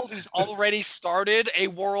Grindelwald, who's already started a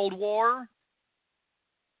world war?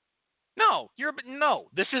 No,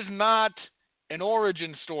 this is not an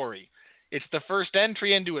origin story. It's the first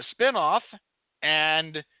entry into a spin-off,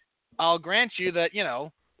 and I'll grant you that, you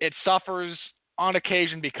know, it suffers on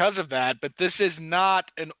occasion because of that, but this is not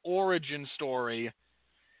an origin story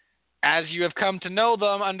as you have come to know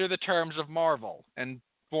them under the terms of Marvel and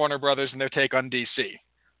Warner Brothers and their take on DC.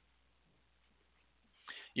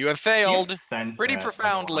 You have failed pretty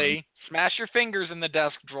profoundly. Smash your fingers in the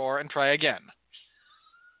desk drawer and try again.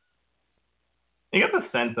 You get the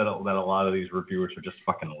sense that a lot of these reviewers are just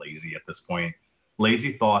fucking lazy at this point.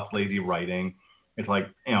 Lazy thoughts, lazy writing. It's like,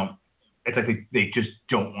 you know, it's like they just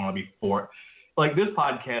don't want to be like this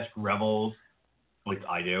podcast revels, at least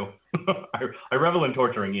I do. I revel in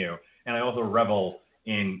torturing you, and I also revel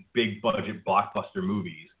in big budget blockbuster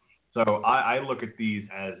movies. So I look at these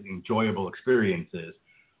as enjoyable experiences.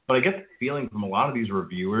 But I get the feeling from a lot of these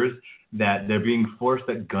reviewers that they're being forced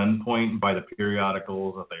at gunpoint by the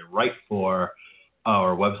periodicals that they write for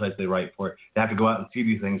or websites they write for. They have to go out and see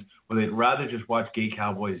these things where they'd rather just watch gay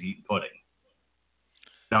cowboys eat pudding.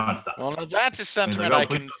 Nonstop. Well, that's a sentiment I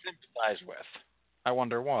can sympathize with. I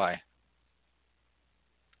wonder why.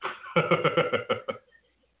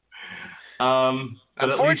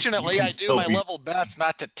 Unfortunately, I do my level best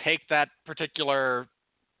not to take that particular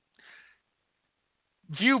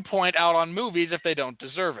viewpoint out on movies if they don't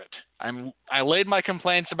deserve it. I laid my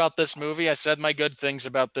complaints about this movie. I said my good things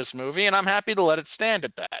about this movie, and I'm happy to let it stand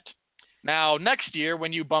at that. Now, next year,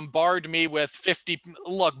 when you bombard me with 50...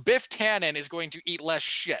 Look, Biff Tannen is going to eat less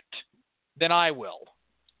shit than I will.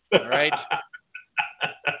 All right?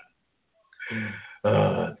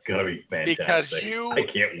 It's going to be fantastic. Because I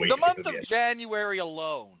can't wait. The month of January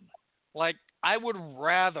alone, like, I would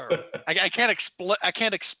rather... I can't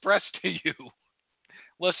express to you,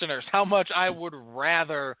 listeners, how much I would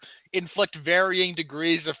rather inflict varying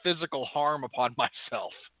degrees of physical harm upon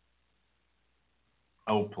myself.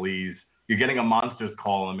 Oh, please. You're getting a monsters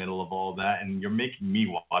call in the middle of all that, and you're making me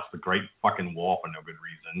watch The Great Fucking Wall for no good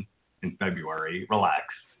reason in February. Relax.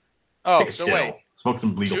 Oh, Take a so chill. wait. Smoke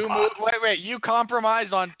some legal pot. Wait. You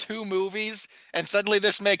compromised on 2 movies, and suddenly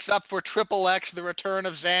this makes up for Triple X, The Return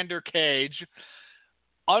of Xander Cage,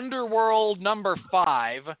 Underworld number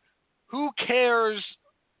 5. Who cares?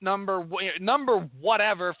 Number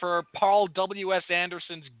whatever for Paul W.S.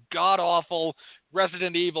 Anderson's god-awful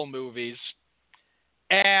Resident Evil movies.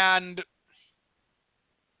 And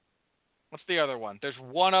what's the other one? There's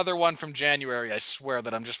one other one from January, I swear,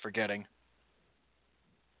 that I'm just forgetting.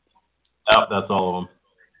 Oh, that's all of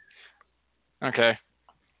them. Okay.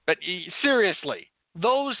 But seriously,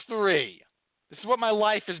 those 3, this is what my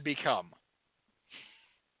life has become.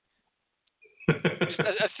 Just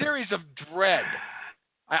a series of dread.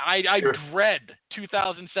 I dread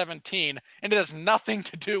 2017, and it has nothing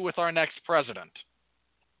to do with our next president.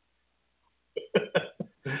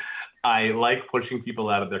 I like pushing people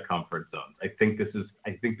out of their comfort zones. I think this is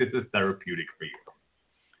therapeutic for you.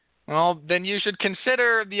 Well, then you should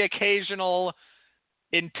consider the occasional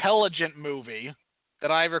intelligent movie that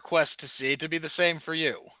I request to see to be the same for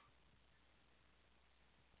you.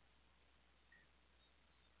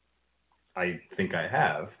 I think I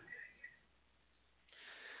have.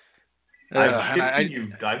 I've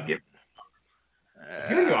given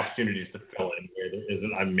you opportunities to fill in where there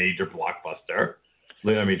isn't a major blockbuster,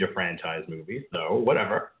 a major franchise movie. So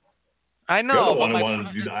whatever. I know. You're the one who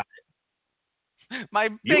wanted to do that. My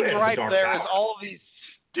big gripe there is all of these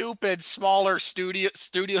stupid smaller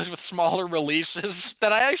studios with smaller releases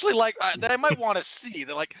that I actually like, that I might want to see.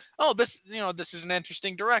 They're like, oh, this is an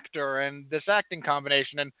interesting director and this acting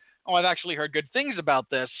combination, and oh, I've actually heard good things about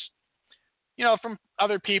this. From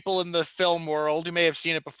other people in the film world who may have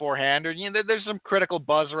seen it beforehand, or there's some critical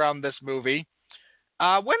buzz around this movie.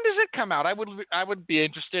 When does it come out? I would be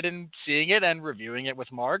interested in seeing it and reviewing it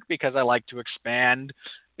with Mark, because I like to expand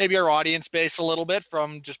maybe our audience base a little bit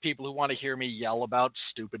from just people who want to hear me yell about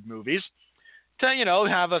stupid movies to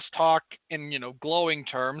have us talk in glowing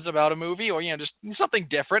terms about a movie, or just something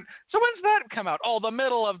different. So when's that come out? Oh, the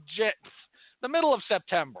middle of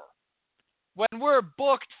September. When we're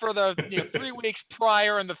booked for the 3 weeks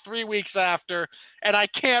prior and the 3 weeks after, and I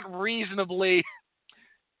can't reasonably,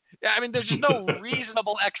 there's just no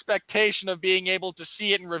reasonable expectation of being able to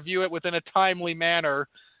see it and review it within a timely manner,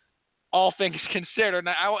 all things considered.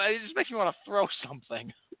 Now, it just makes me want to throw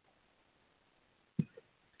something.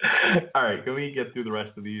 All right, can we get through the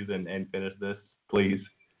rest of these and finish this, please?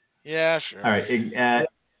 Yeah, sure. All right,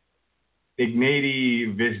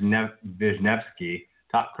 Ignatiy Wisniewski,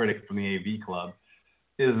 top critic from the AV Club.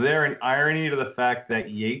 Is there an irony to the fact that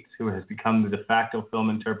Yates, who has become the de facto film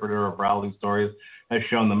interpreter of Rowling stories, has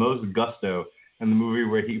shown the most gusto in the movie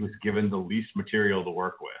where he was given the least material to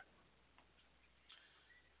work with?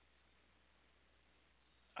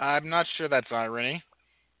 I'm not sure that's irony.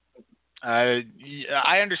 I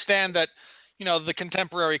understand that, the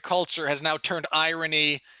contemporary culture has now turned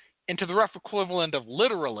irony into the rough equivalent of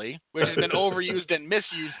literally, which has been overused and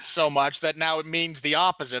misused so much that now it means the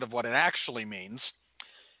opposite of what it actually means.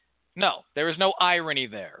 No, there is no irony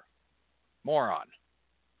there. Moron.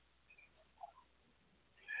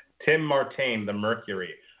 Tim Martain, The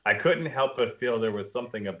Mercury. I couldn't help but feel there was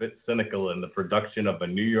something a bit cynical in the production of a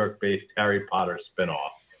New York-based Harry Potter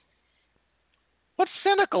spin-off. What's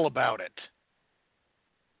cynical about it?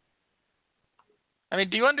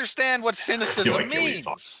 Do you understand what cynicism means?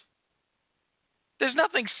 There's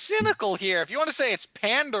nothing cynical here. If you want to say it's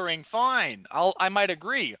pandering, fine. I might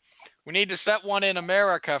agree. We need to set one in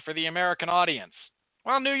America for the American audience.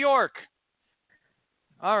 Well, New York.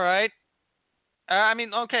 All right.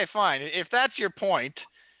 Okay, fine. If that's your point,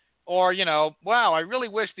 or, wow, I really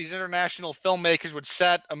wish these international filmmakers would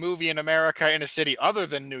set a movie in America in a city other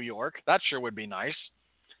than New York. That sure would be nice.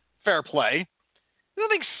 Fair play. There's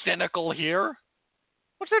nothing cynical here.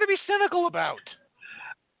 What's there to be cynical about?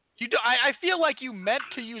 I feel like you meant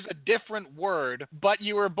to use a different word, but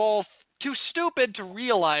you were both too stupid to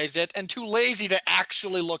realize it and too lazy to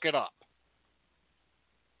actually look it up.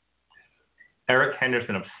 Eric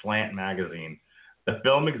Henderson of Slant Magazine. The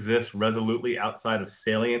film exists resolutely outside of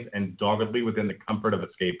salience and doggedly within the comfort of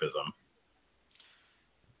escapism.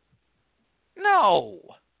 No.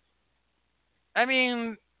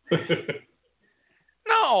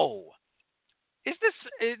 No.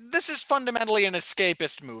 This is fundamentally an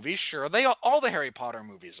escapist movie? Sure, all the Harry Potter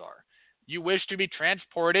movies are. You wish to be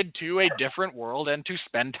transported to a different world and to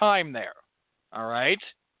spend time there. All right?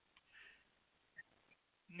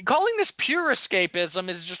 Calling this pure escapism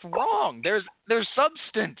is just wrong. There's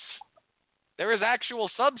substance. There is actual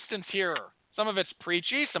substance here Some of it's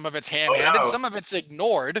preachy, some of it's ham-handed, some of it's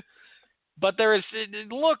ignored. But there is,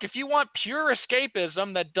 look, if you want pure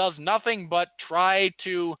escapism that does nothing but try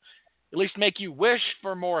to at least make you wish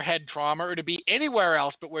for more head trauma or to be anywhere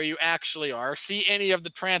else but where you actually are, see any of the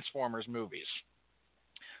Transformers movies.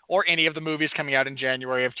 Or any of the movies coming out in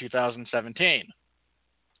January of 2017.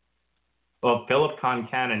 Well, Philip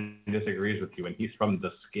Concannon disagrees with you, and he's from The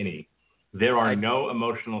Skinny. There are no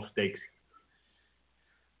emotional stakes.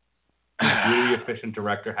 The really efficient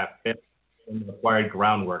director have fit and required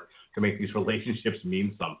groundwork to make these relationships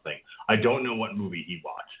mean something. I don't know what movie he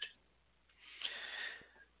watched.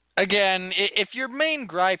 Again, if your main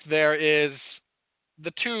gripe there is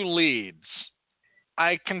the two leads,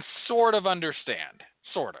 I can sort of understand.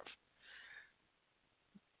 Sort of.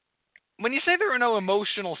 When you say there are no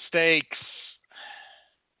emotional stakes,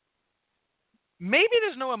 maybe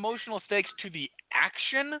there's no emotional stakes to the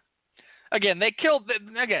action. Again,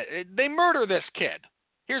 they murder this kid.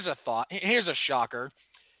 Here's a thought. Here's a shocker.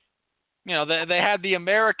 You know, they had the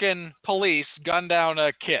American police gun down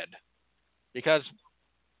a kid because,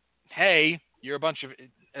 hey, you're a bunch of.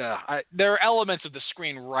 There are elements of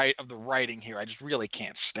the writing here I just really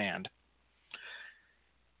can't stand.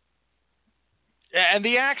 And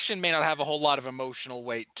the action may not have a whole lot of emotional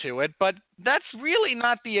weight to it, but that's really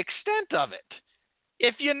not the extent of it.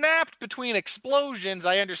 If you napped between explosions,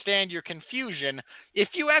 I understand your confusion. If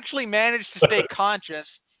you actually manage to stay conscious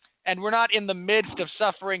and we're not in the midst of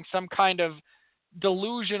suffering some kind of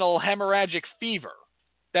delusional hemorrhagic fever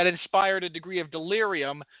that inspired a degree of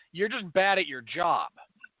delirium, you're just bad at your job.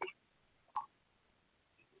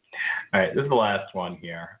 All right, this is the last one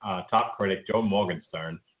here. Top critic Joe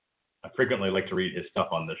Morgenstern. I frequently like to read his stuff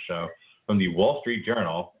on this show. From the Wall Street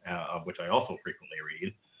Journal, of which I also frequently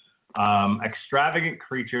read. Extravagant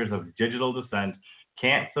creatures of digital descent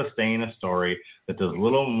can't sustain a story that does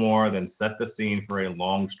little more than set the scene for a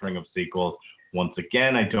long string of sequels. Once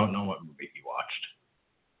again, I don't know what movie he watched.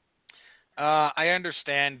 I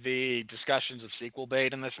understand the discussions of sequel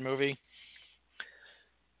bait in this movie.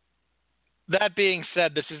 That being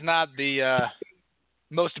said, this is not the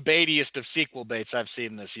most baitiest of sequel baits I've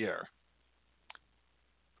seen this year.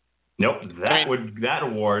 Nope, that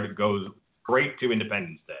award goes straight to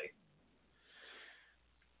Independence Day.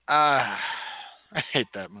 I hate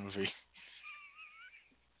that movie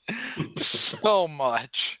so much.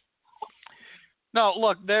 No,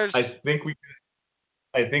 look, there's. I think we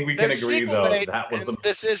can agree though that was the.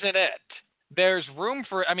 This isn't it. There's room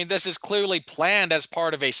for. I mean, this is clearly planned as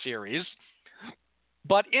part of a series.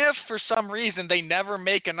 But if for some reason they never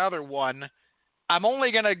make another one, I'm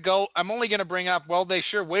only gonna bring up, well, they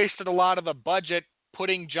sure wasted a lot of the budget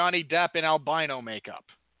putting Johnny Depp in albino makeup.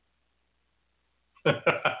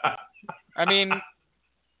 I mean,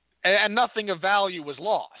 and nothing of value was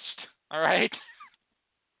lost. All right.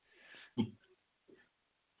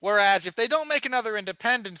 Whereas if they don't make another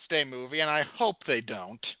Independence Day movie, and I hope they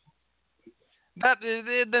don't,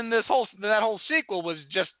 then that whole sequel was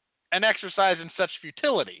just an exercise in such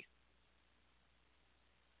futility.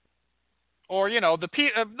 Or, you know, the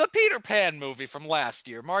Peter Pan movie from last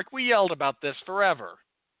year. Mark, we yelled about this forever.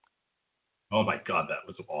 Oh my God, that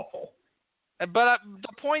was awful. But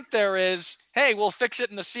the point there is, hey, we'll fix it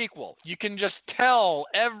in the sequel. You can just tell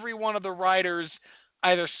every one of the writers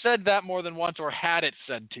either said that more than once or had it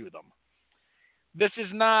said to them. This is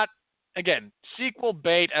not, again, sequel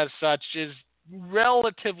bait as such is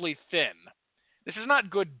relatively thin. This is not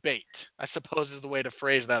good bait, I suppose is the way to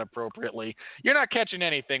phrase that appropriately. You're not catching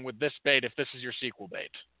anything with this bait if this is your sequel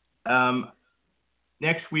bait.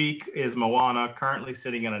 Next week is Moana, currently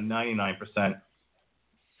sitting at a 99%.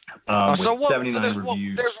 So with 79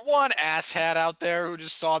 reviews. There's one asshat out there who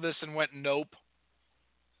just saw this and went, nope.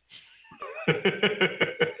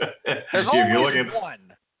 There's always one.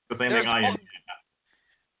 The same thing I am.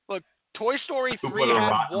 Look, Toy Story 3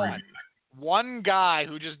 had one. One guy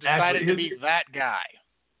who just decided to be that guy.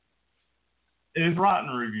 His rotten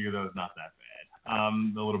review, though, is not that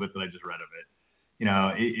bad. The little bit that I just read of it. You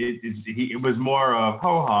know, it was more of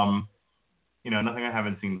ho-hum. You know, nothing I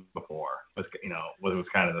haven't seen before. Was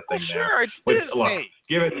kind of the thing there. Sure, it's Disney. Look,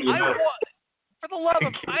 give it. For the love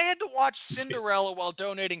of, I had to watch Cinderella while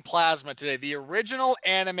donating plasma today. The original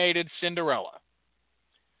animated Cinderella,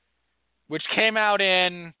 which came out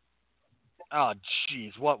in, oh,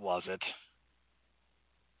 jeez, what was it?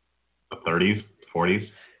 The 30s, 40s.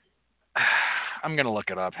 I'm gonna look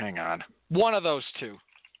it up. Hang on. One of those two.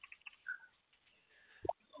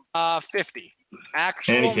 50.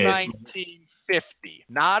 Actual 1950.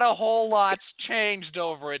 Not a whole lot's changed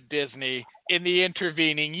over at Disney in the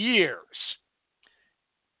intervening years.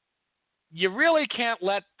 you really can't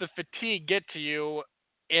let the fatigue get to you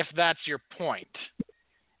if that's your point.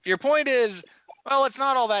 If your point is, well, it's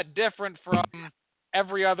not all that different from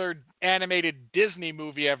every other animated Disney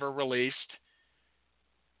movie ever released,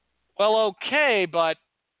 well, okay, but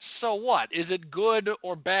so what? Is it good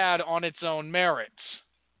or bad on its own merits?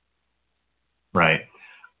 Right.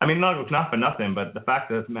 I mean, not for nothing, but the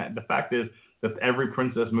fact is that every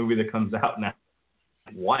princess movie that comes out now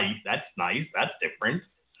is white. That's nice. That's different.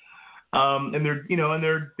 And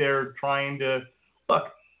they're trying to look.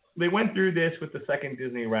 They went through this with the second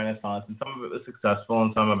Disney Renaissance, and some of it was successful,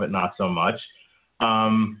 and some of it not so much.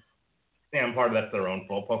 And part of that's their own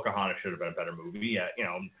fault. Pocahontas should have been a better movie,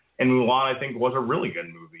 and Mulan, I think, was a really good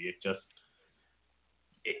movie. It just,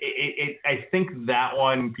 I think that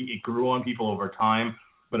one, it grew on people over time,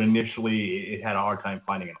 but initially it had a hard time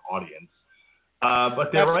finding an audience.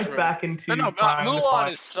 But they're That's true. back into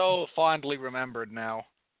Mulan is so fondly remembered now.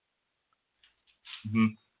 Mm-hmm.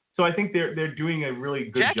 So I think they're doing a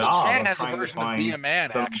really good Jackie job Chan of has trying a version to find of Be a Man,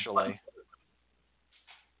 some, actually.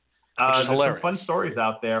 There's hilarious. some fun stories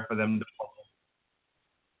out there for them to follow.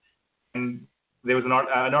 And there was an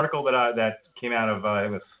article that came out of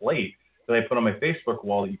it was Slate that I put on my Facebook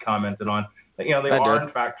wall that you commented on. That, they are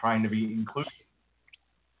in fact trying to be inclusive,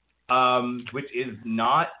 which is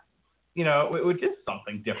not, which is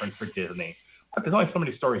something different for Disney. But there's only so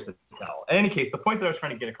many stories to tell. In any case, the point that I was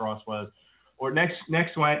trying to get across was, or next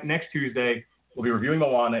Tuesday we'll be reviewing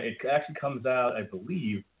Moana. It actually comes out, I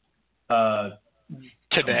believe,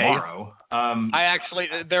 today. Tomorrow.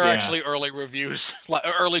 There are actually early reviews,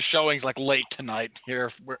 early showings, like late tonight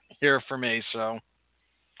here for me. So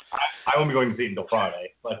I won't be going to see it until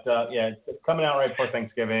Friday, but it's coming out right before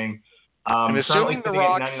Thanksgiving. And assuming The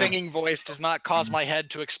Rock's singing voice does not cause my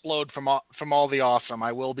head to explode from all the awesome,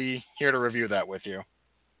 I will be here to review that with you.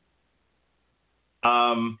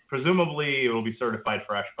 Presumably, it will be certified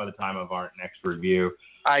fresh by the time of our next review.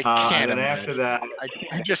 I can't and then imagine. after that,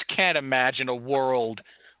 I just can't imagine a world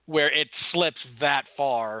where it slips that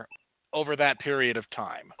far over that period of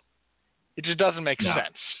time. It just doesn't make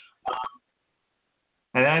sense.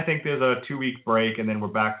 And then I think there's a 2-week break, and then we're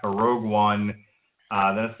back for Rogue One,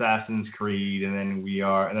 then Assassin's Creed, and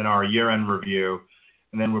then our year-end review,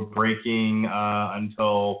 and then we're breaking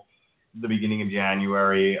until the beginning of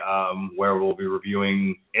January, where we'll be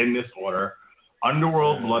reviewing in this order: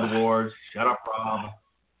 Underworld, Blood Wars, Shut Up Rob,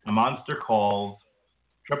 A Monster Calls,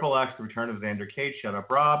 Triple X, The Return of Xander Cage, Shut Up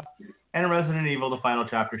Rob, and Resident Evil, The Final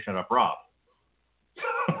Chapter, Shut Up Rob.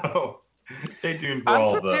 So stay tuned for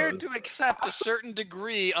all of those. I'm prepared to accept a certain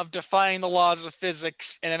degree of defying the laws of physics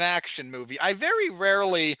in an action movie. I very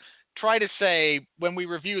rarely try to say when we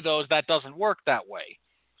review those that doesn't work that way.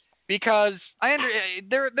 Because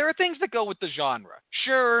there are things that go with the genre.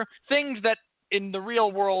 Sure, things that in the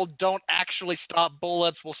real world don't actually stop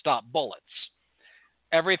bullets will stop bullets.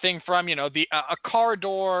 Everything from, a car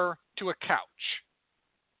door to a couch.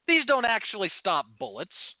 These don't actually stop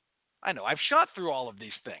bullets. I know, I've shot through all of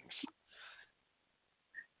these things.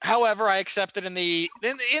 However, I accept that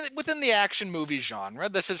within the action movie genre,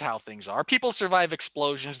 this is how things are. People survive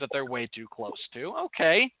explosions that they're way too close to.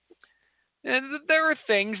 Okay. And there are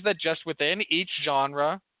things that just within each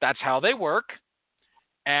genre, that's how they work.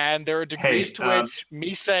 And there are degrees to which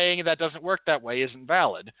me saying that doesn't work that way isn't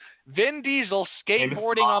valid. Vin Diesel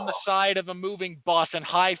skateboarding on the side of a moving bus and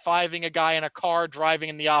high-fiving a guy in a car driving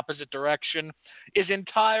in the opposite direction is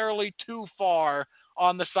entirely too far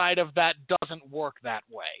on the side of that doesn't work that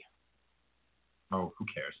way. Oh, who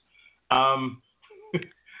cares?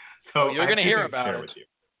 So you're going to hear about it. With you.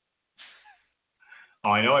 Oh,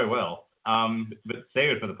 I know I will. But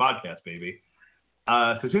save it for the podcast, baby.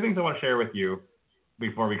 So 2 things I want to share with you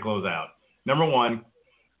before we close out. Number one,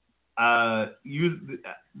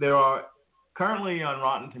 there are currently on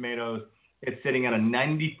Rotten Tomatoes, it's sitting at a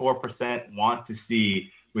 94% want to see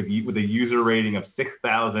with a user rating of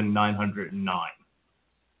 6,909.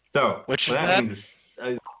 So which what that means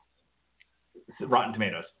is Rotten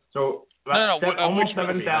Tomatoes. So almost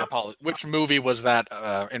 7,000. Which movie was that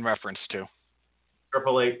in reference to?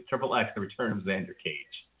 Triple X, The Return of Xander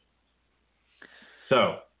Cage.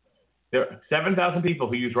 So there are 7,000 people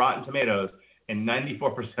who use Rotten Tomatoes, and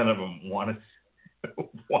 94% of them want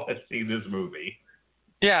to see this movie.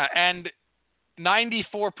 Yeah, and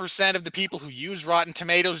 94% of the people who use Rotten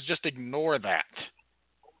Tomatoes just ignore that.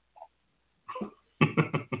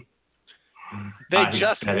 They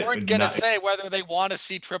just weren't going to say whether they want to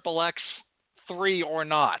see Triple X 3 or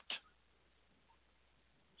not.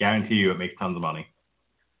 Guarantee you it makes tons of money.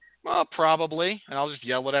 Well, probably. And I'll just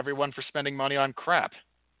yell at everyone for spending money on crap.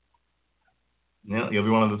 Yeah, you'll be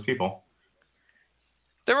one of those people.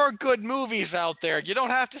 There are good movies out there. You don't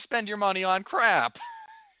have to spend your money on crap.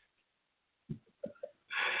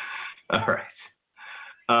 All right.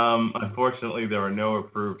 Unfortunately, there are no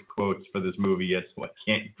approved quotes for this movie yet, so I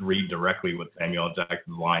can't read directly what Samuel L.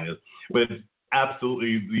 Jackson's line is. But it's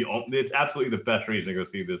absolutely the best reason to go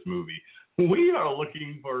see this movie. We are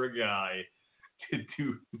looking for a guy to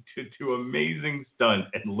do amazing stunts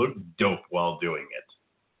and look dope while doing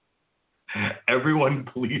it. Everyone,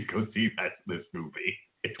 please go see this movie.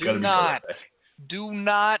 It's gonna be horrific. Do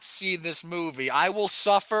not see this movie. I will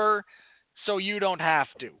suffer so you don't have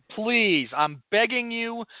to. Please, I'm begging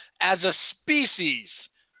you, as a species,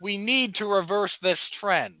 we need to reverse this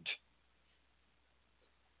trend.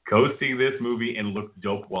 Go see this movie and look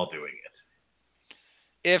dope while doing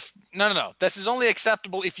it. No. This is only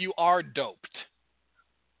acceptable if you are doped.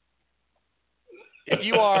 If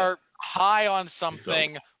you are high on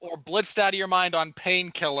something or blitzed out of your mind on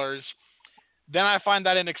painkillers, then I find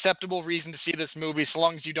that an acceptable reason to see this movie so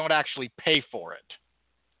long as you don't actually pay for it.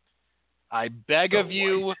 I beg of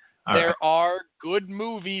you, there are good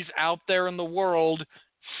movies out there in the world.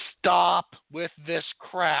 Stop with this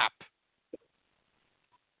crap.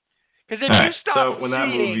 Because if you stop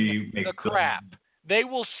seeing the crap, they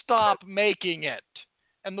will stop making it,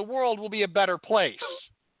 and the world will be a better place.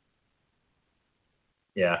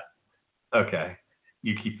 Yeah. Okay.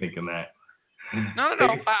 You keep thinking that. No.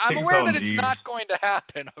 I'm aware that it's not going to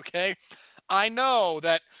happen, okay? I know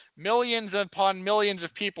that millions upon millions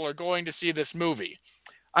of people are going to see this movie.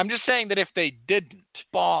 I'm just saying that if they didn't,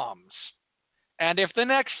 bombs. And if the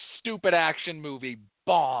next stupid action movie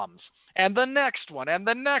bombs, and the next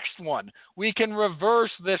one, we can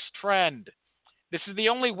reverse this trend. This is the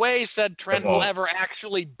only way said trend will ever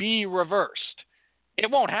actually be reversed. It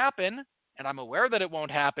won't happen, and I'm aware that it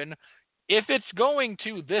won't happen. If it's going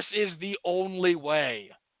to, this is the only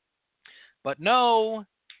way. But no,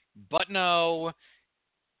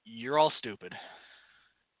 you're all stupid.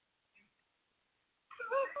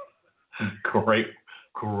 Great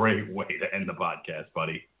way to end the podcast,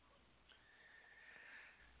 buddy.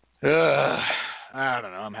 I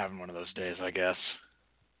don't know. I'm having one of those days, I guess.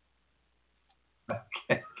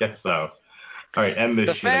 Guess so. All right, end this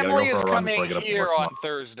the shit. I gotta family go for a is run before I coming get up here to work on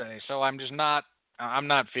Thursday, so I'm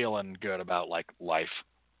not feeling good about life.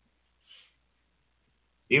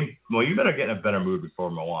 You better get in a better mood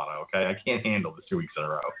before Moana, okay? I can't handle this 2 weeks in a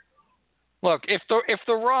row. Look, if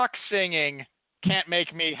the rock singing can't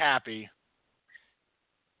make me happy,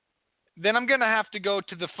 then I'm gonna have to go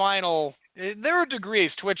to the final. There are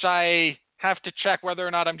degrees to which I have to check whether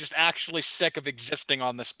or not I'm just actually sick of existing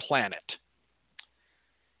on this planet.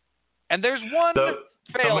 And there's one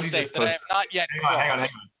fail-safe that I have not yet crossed. Hang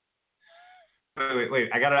on. Wait.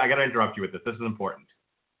 I gotta interrupt you with this. This is important.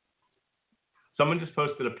 Someone just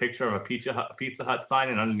posted a picture of a Pizza Hut sign,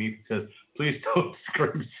 and underneath it says, "Please don't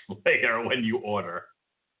scream Slayer when you order."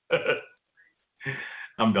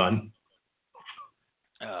 I'm done.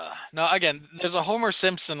 Now, again, there's a Homer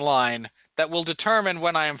Simpson line that will determine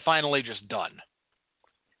when I am finally just done.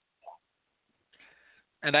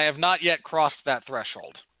 And I have not yet crossed that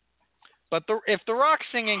threshold. But if the rock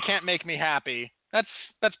singing can't make me happy,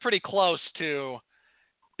 that's pretty close to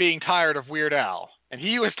being tired of Weird Al. And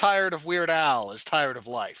he who is tired of Weird Al is tired of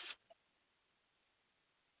life.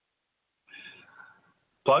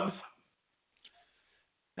 Plugs?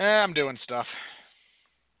 I'm doing stuff.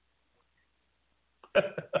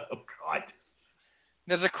 Oh, God.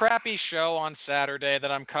 There's a crappy show on Saturday that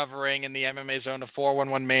I'm covering in the MMA Zone of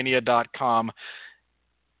 411mania.com.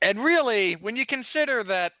 And really, when you consider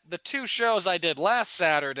that the two shows I did last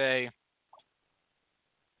Saturday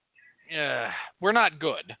were not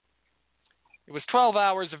good. It was 12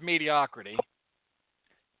 hours of mediocrity,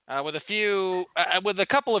 with a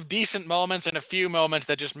couple of decent moments and a few moments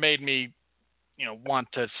that just made me,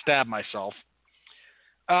 want to stab myself.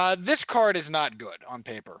 This card is not good on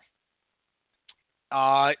paper.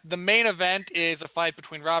 The main event is a fight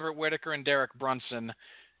between Robert Whittaker and Derek Brunson,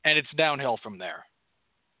 and it's downhill from there.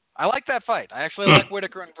 I like that fight. I actually like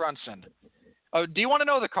Whittaker and Brunson. Do you want to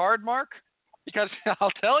know the card, Mark? Because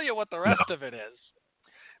I'll tell you what the rest of it is.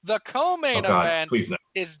 The co-main event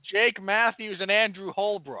is Jake Matthews and Andrew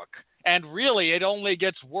Holbrook, and really it only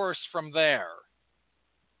gets worse from there.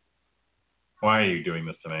 Why are you doing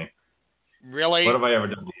this to me? Really? What have I ever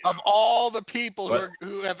done to you? Of all the people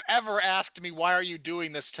who have ever asked me, why are you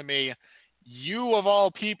doing this to me, you of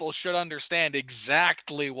all people should understand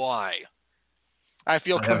exactly why. I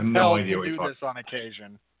feel compelled to do this on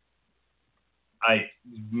occasion. I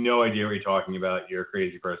have no idea what you're talking about. You're a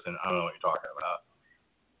crazy person. I don't know what you're talking about.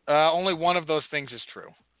 Only one of those things is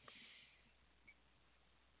true.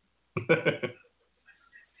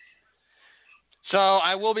 So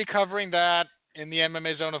I will be covering that in the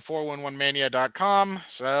MMA zone of 411mania.com.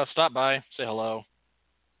 So stop by, say hello.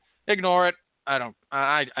 Ignore it.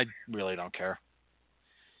 I really don't care.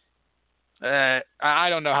 I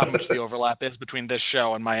don't know how much the overlap is between this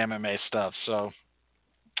show and my MMA stuff, so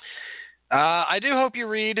I do hope you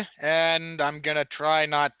read, and I'm going to try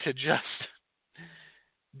not to just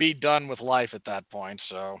be done with life at that point,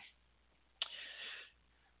 so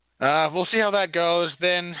we'll see how that goes.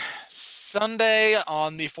 Then Sunday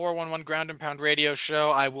on the 411 Ground and Pound radio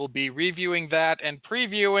show, I will be reviewing that and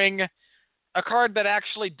previewing a card that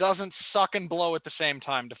actually doesn't suck and blow at the same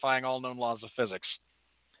time, defying all known laws of physics.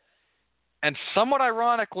 And somewhat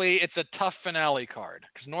ironically, it's a tough finale card,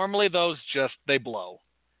 because normally those they blow.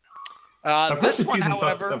 This one,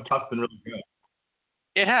 however, Tough's been really good.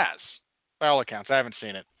 It has, by all accounts. I haven't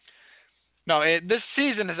seen it. No, this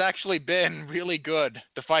season has actually been really good,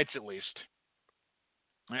 the fights at least.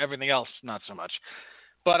 Everything else, not so much.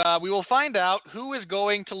 But we will find out who is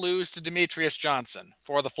going to lose to Demetrius Johnson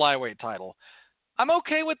for the flyweight title. I'm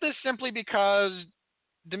okay with this simply because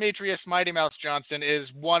Demetrius Mighty Mouse Johnson is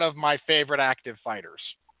one of my favorite active fighters.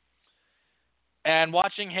 And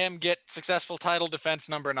watching him get successful title defense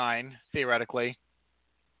number 9, theoretically,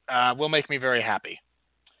 will make me very happy.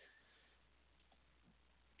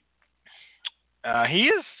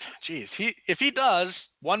 If he does,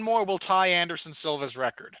 one more will tie Anderson Silva's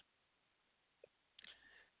record.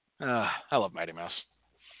 I love Mighty Mouse.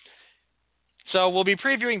 So we'll be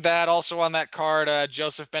previewing that. Also on that card,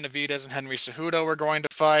 Joseph Benavidez and Henry Cejudo are going to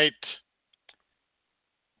fight.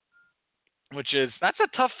 That's a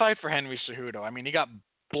tough fight for Henry Cejudo. I mean, he got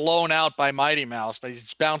blown out by Mighty Mouse, but he's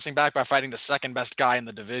bouncing back by fighting the second best guy in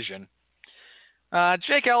the division.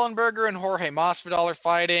 Jake Ellenberger and Jorge Masvidal are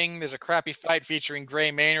fighting. There's a crappy fight featuring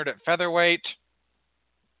Gray Maynard at featherweight.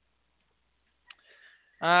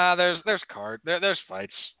 There's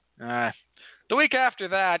fights. The week after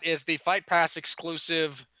that is the Fight Pass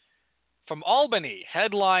exclusive from Albany,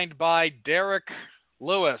 headlined by Derek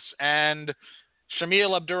Lewis and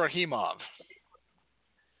Shamil Abdurrahimov.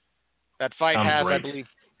 That fight has, I believe,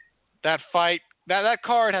 that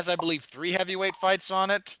card has, I believe, 3 heavyweight fights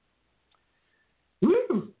on it.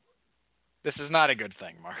 Woo! This is not a good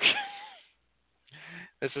thing, Mark.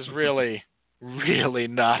 This is really, really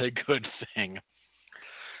not a good thing.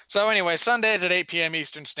 So anyway, Sundays at 8 p.m.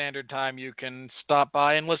 Eastern Standard Time, you can stop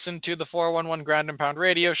by and listen to the 411 Ground and Pound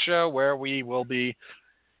radio show, where we will be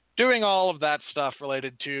doing all of that stuff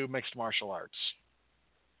related to mixed martial arts.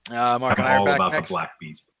 Mark and I are back all about next. the Black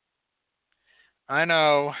Beast. I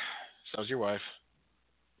know. So's your wife.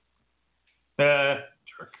 Jerk.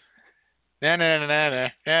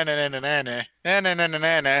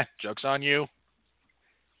 Joke's on you.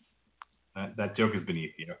 That joke is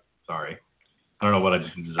beneath you. Sorry. I don't know what I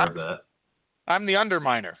just deserve that. I'm the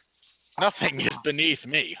underminer. Nothing is beneath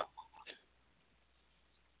me.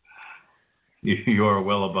 You are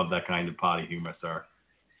well above that kind of potty humor, sir.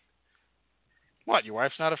 What, your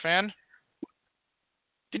wife's not a fan?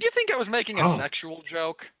 Did you think I was making a sexual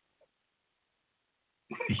joke?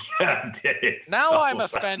 Yeah, I did. Now I'm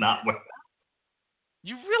offended. Not what...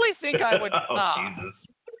 You really think I would...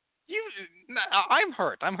 Jesus. I'm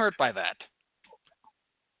hurt. I'm hurt by that.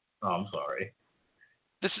 Oh, I'm sorry.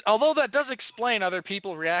 Although that does explain other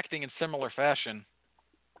people reacting in similar fashion.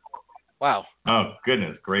 Wow. Oh,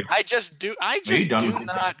 goodness, great. I just do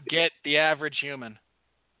not get the average human.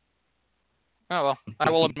 Oh, well, I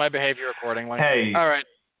will limit my behavior accordingly. Hey. All right.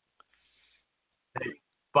 Hey,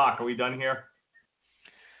 Bach, are we done here?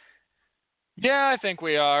 Yeah, I think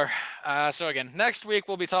we are. So again, next week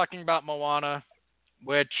we'll be talking about Moana,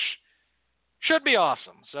 which should be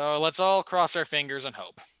awesome. So let's all cross our fingers and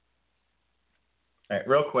hope. All right,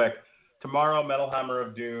 real quick. Tomorrow, Metal Hammer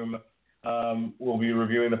of Doom, we'll be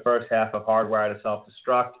reviewing the first half of Hardwire to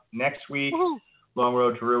Self-Destruct. Next week, Long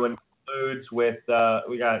Road to Ruin concludes with,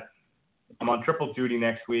 I'm on triple duty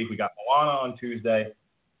next week. We got Moana on Tuesday,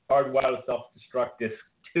 Hardwire to Self-Destruct Disc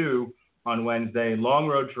 2 on Wednesday. Long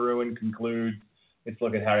Road to Ruin concludes its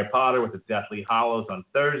look at Harry Potter with the Deathly Hallows on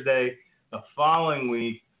Thursday. The following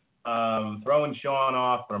week, throwing Sean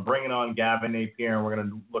off, but I'm bringing on Gavin Napier, and we're going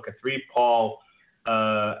to look at 3 Paul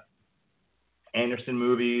Anderson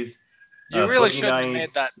movies. You really Boogie shouldn't have Nights.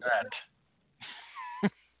 made that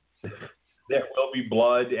bet. There Will Be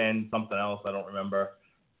Blood and something else I don't remember.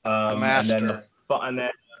 And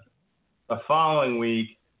then the following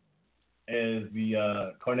week is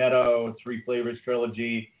the Cornetto 3 Flavors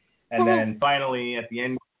trilogy, and then finally at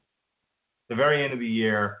the very end of the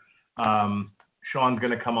year, Sean's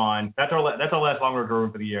going to come on. That's our last Long Road to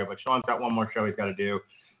Ruin for the year, but Sean's got one more show he's got to do.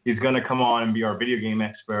 He's going to come on and be our video game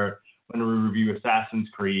expert when we review Assassin's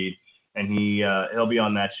Creed, and he'll be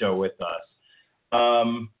on that show with us.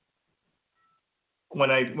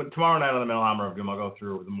 Tomorrow night on the Metal Hammer Review, I'll go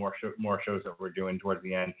through the more shows that we're doing towards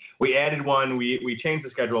the end. We added one. We changed the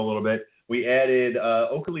schedule a little bit. We added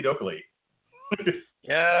Oakley Dokley.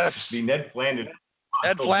 Yes. The Ned Flanders.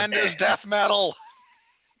 Ned Flanders death metal.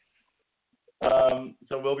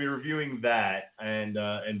 So we'll be reviewing that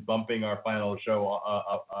and bumping our final show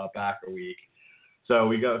back a week. So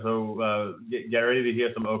get ready to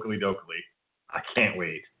hear some Oakley Dokley. I can't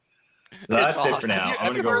wait. So that's it for now.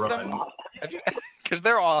 I'm gonna go run. Because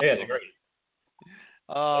they're awesome. Yeah, they're great.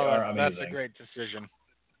 Oh, that's a great decision.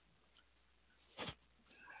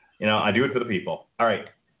 I do it for the people. All right.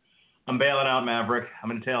 I'm bailing out, Maverick.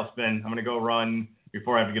 I'm in a tailspin. I'm going to go run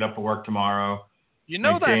before I have to get up for work tomorrow. You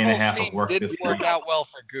know that day and a whole half scene of work didn't this work week. out well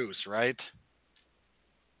for Goose, right?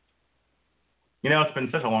 It's been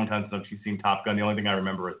such a long time since you've seen Top Gun. The only thing I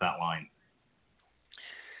remember is that line.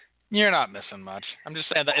 You're not missing much. I'm just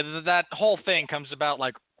saying that whole thing comes about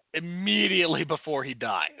like immediately before he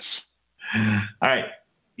dies. All right.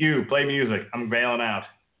 You play music. I'm bailing out.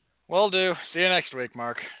 Will do. See you next week,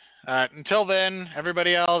 Mark. Until then,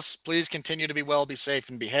 everybody else, please continue to be well, be safe,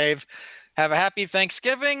 and behave. Have a happy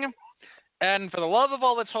Thanksgiving. And for the love of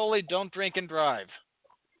all that's holy, don't drink and drive.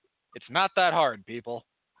 It's not that hard, people.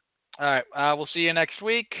 All right. We'll see you next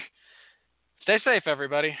week. Stay safe,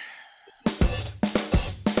 everybody.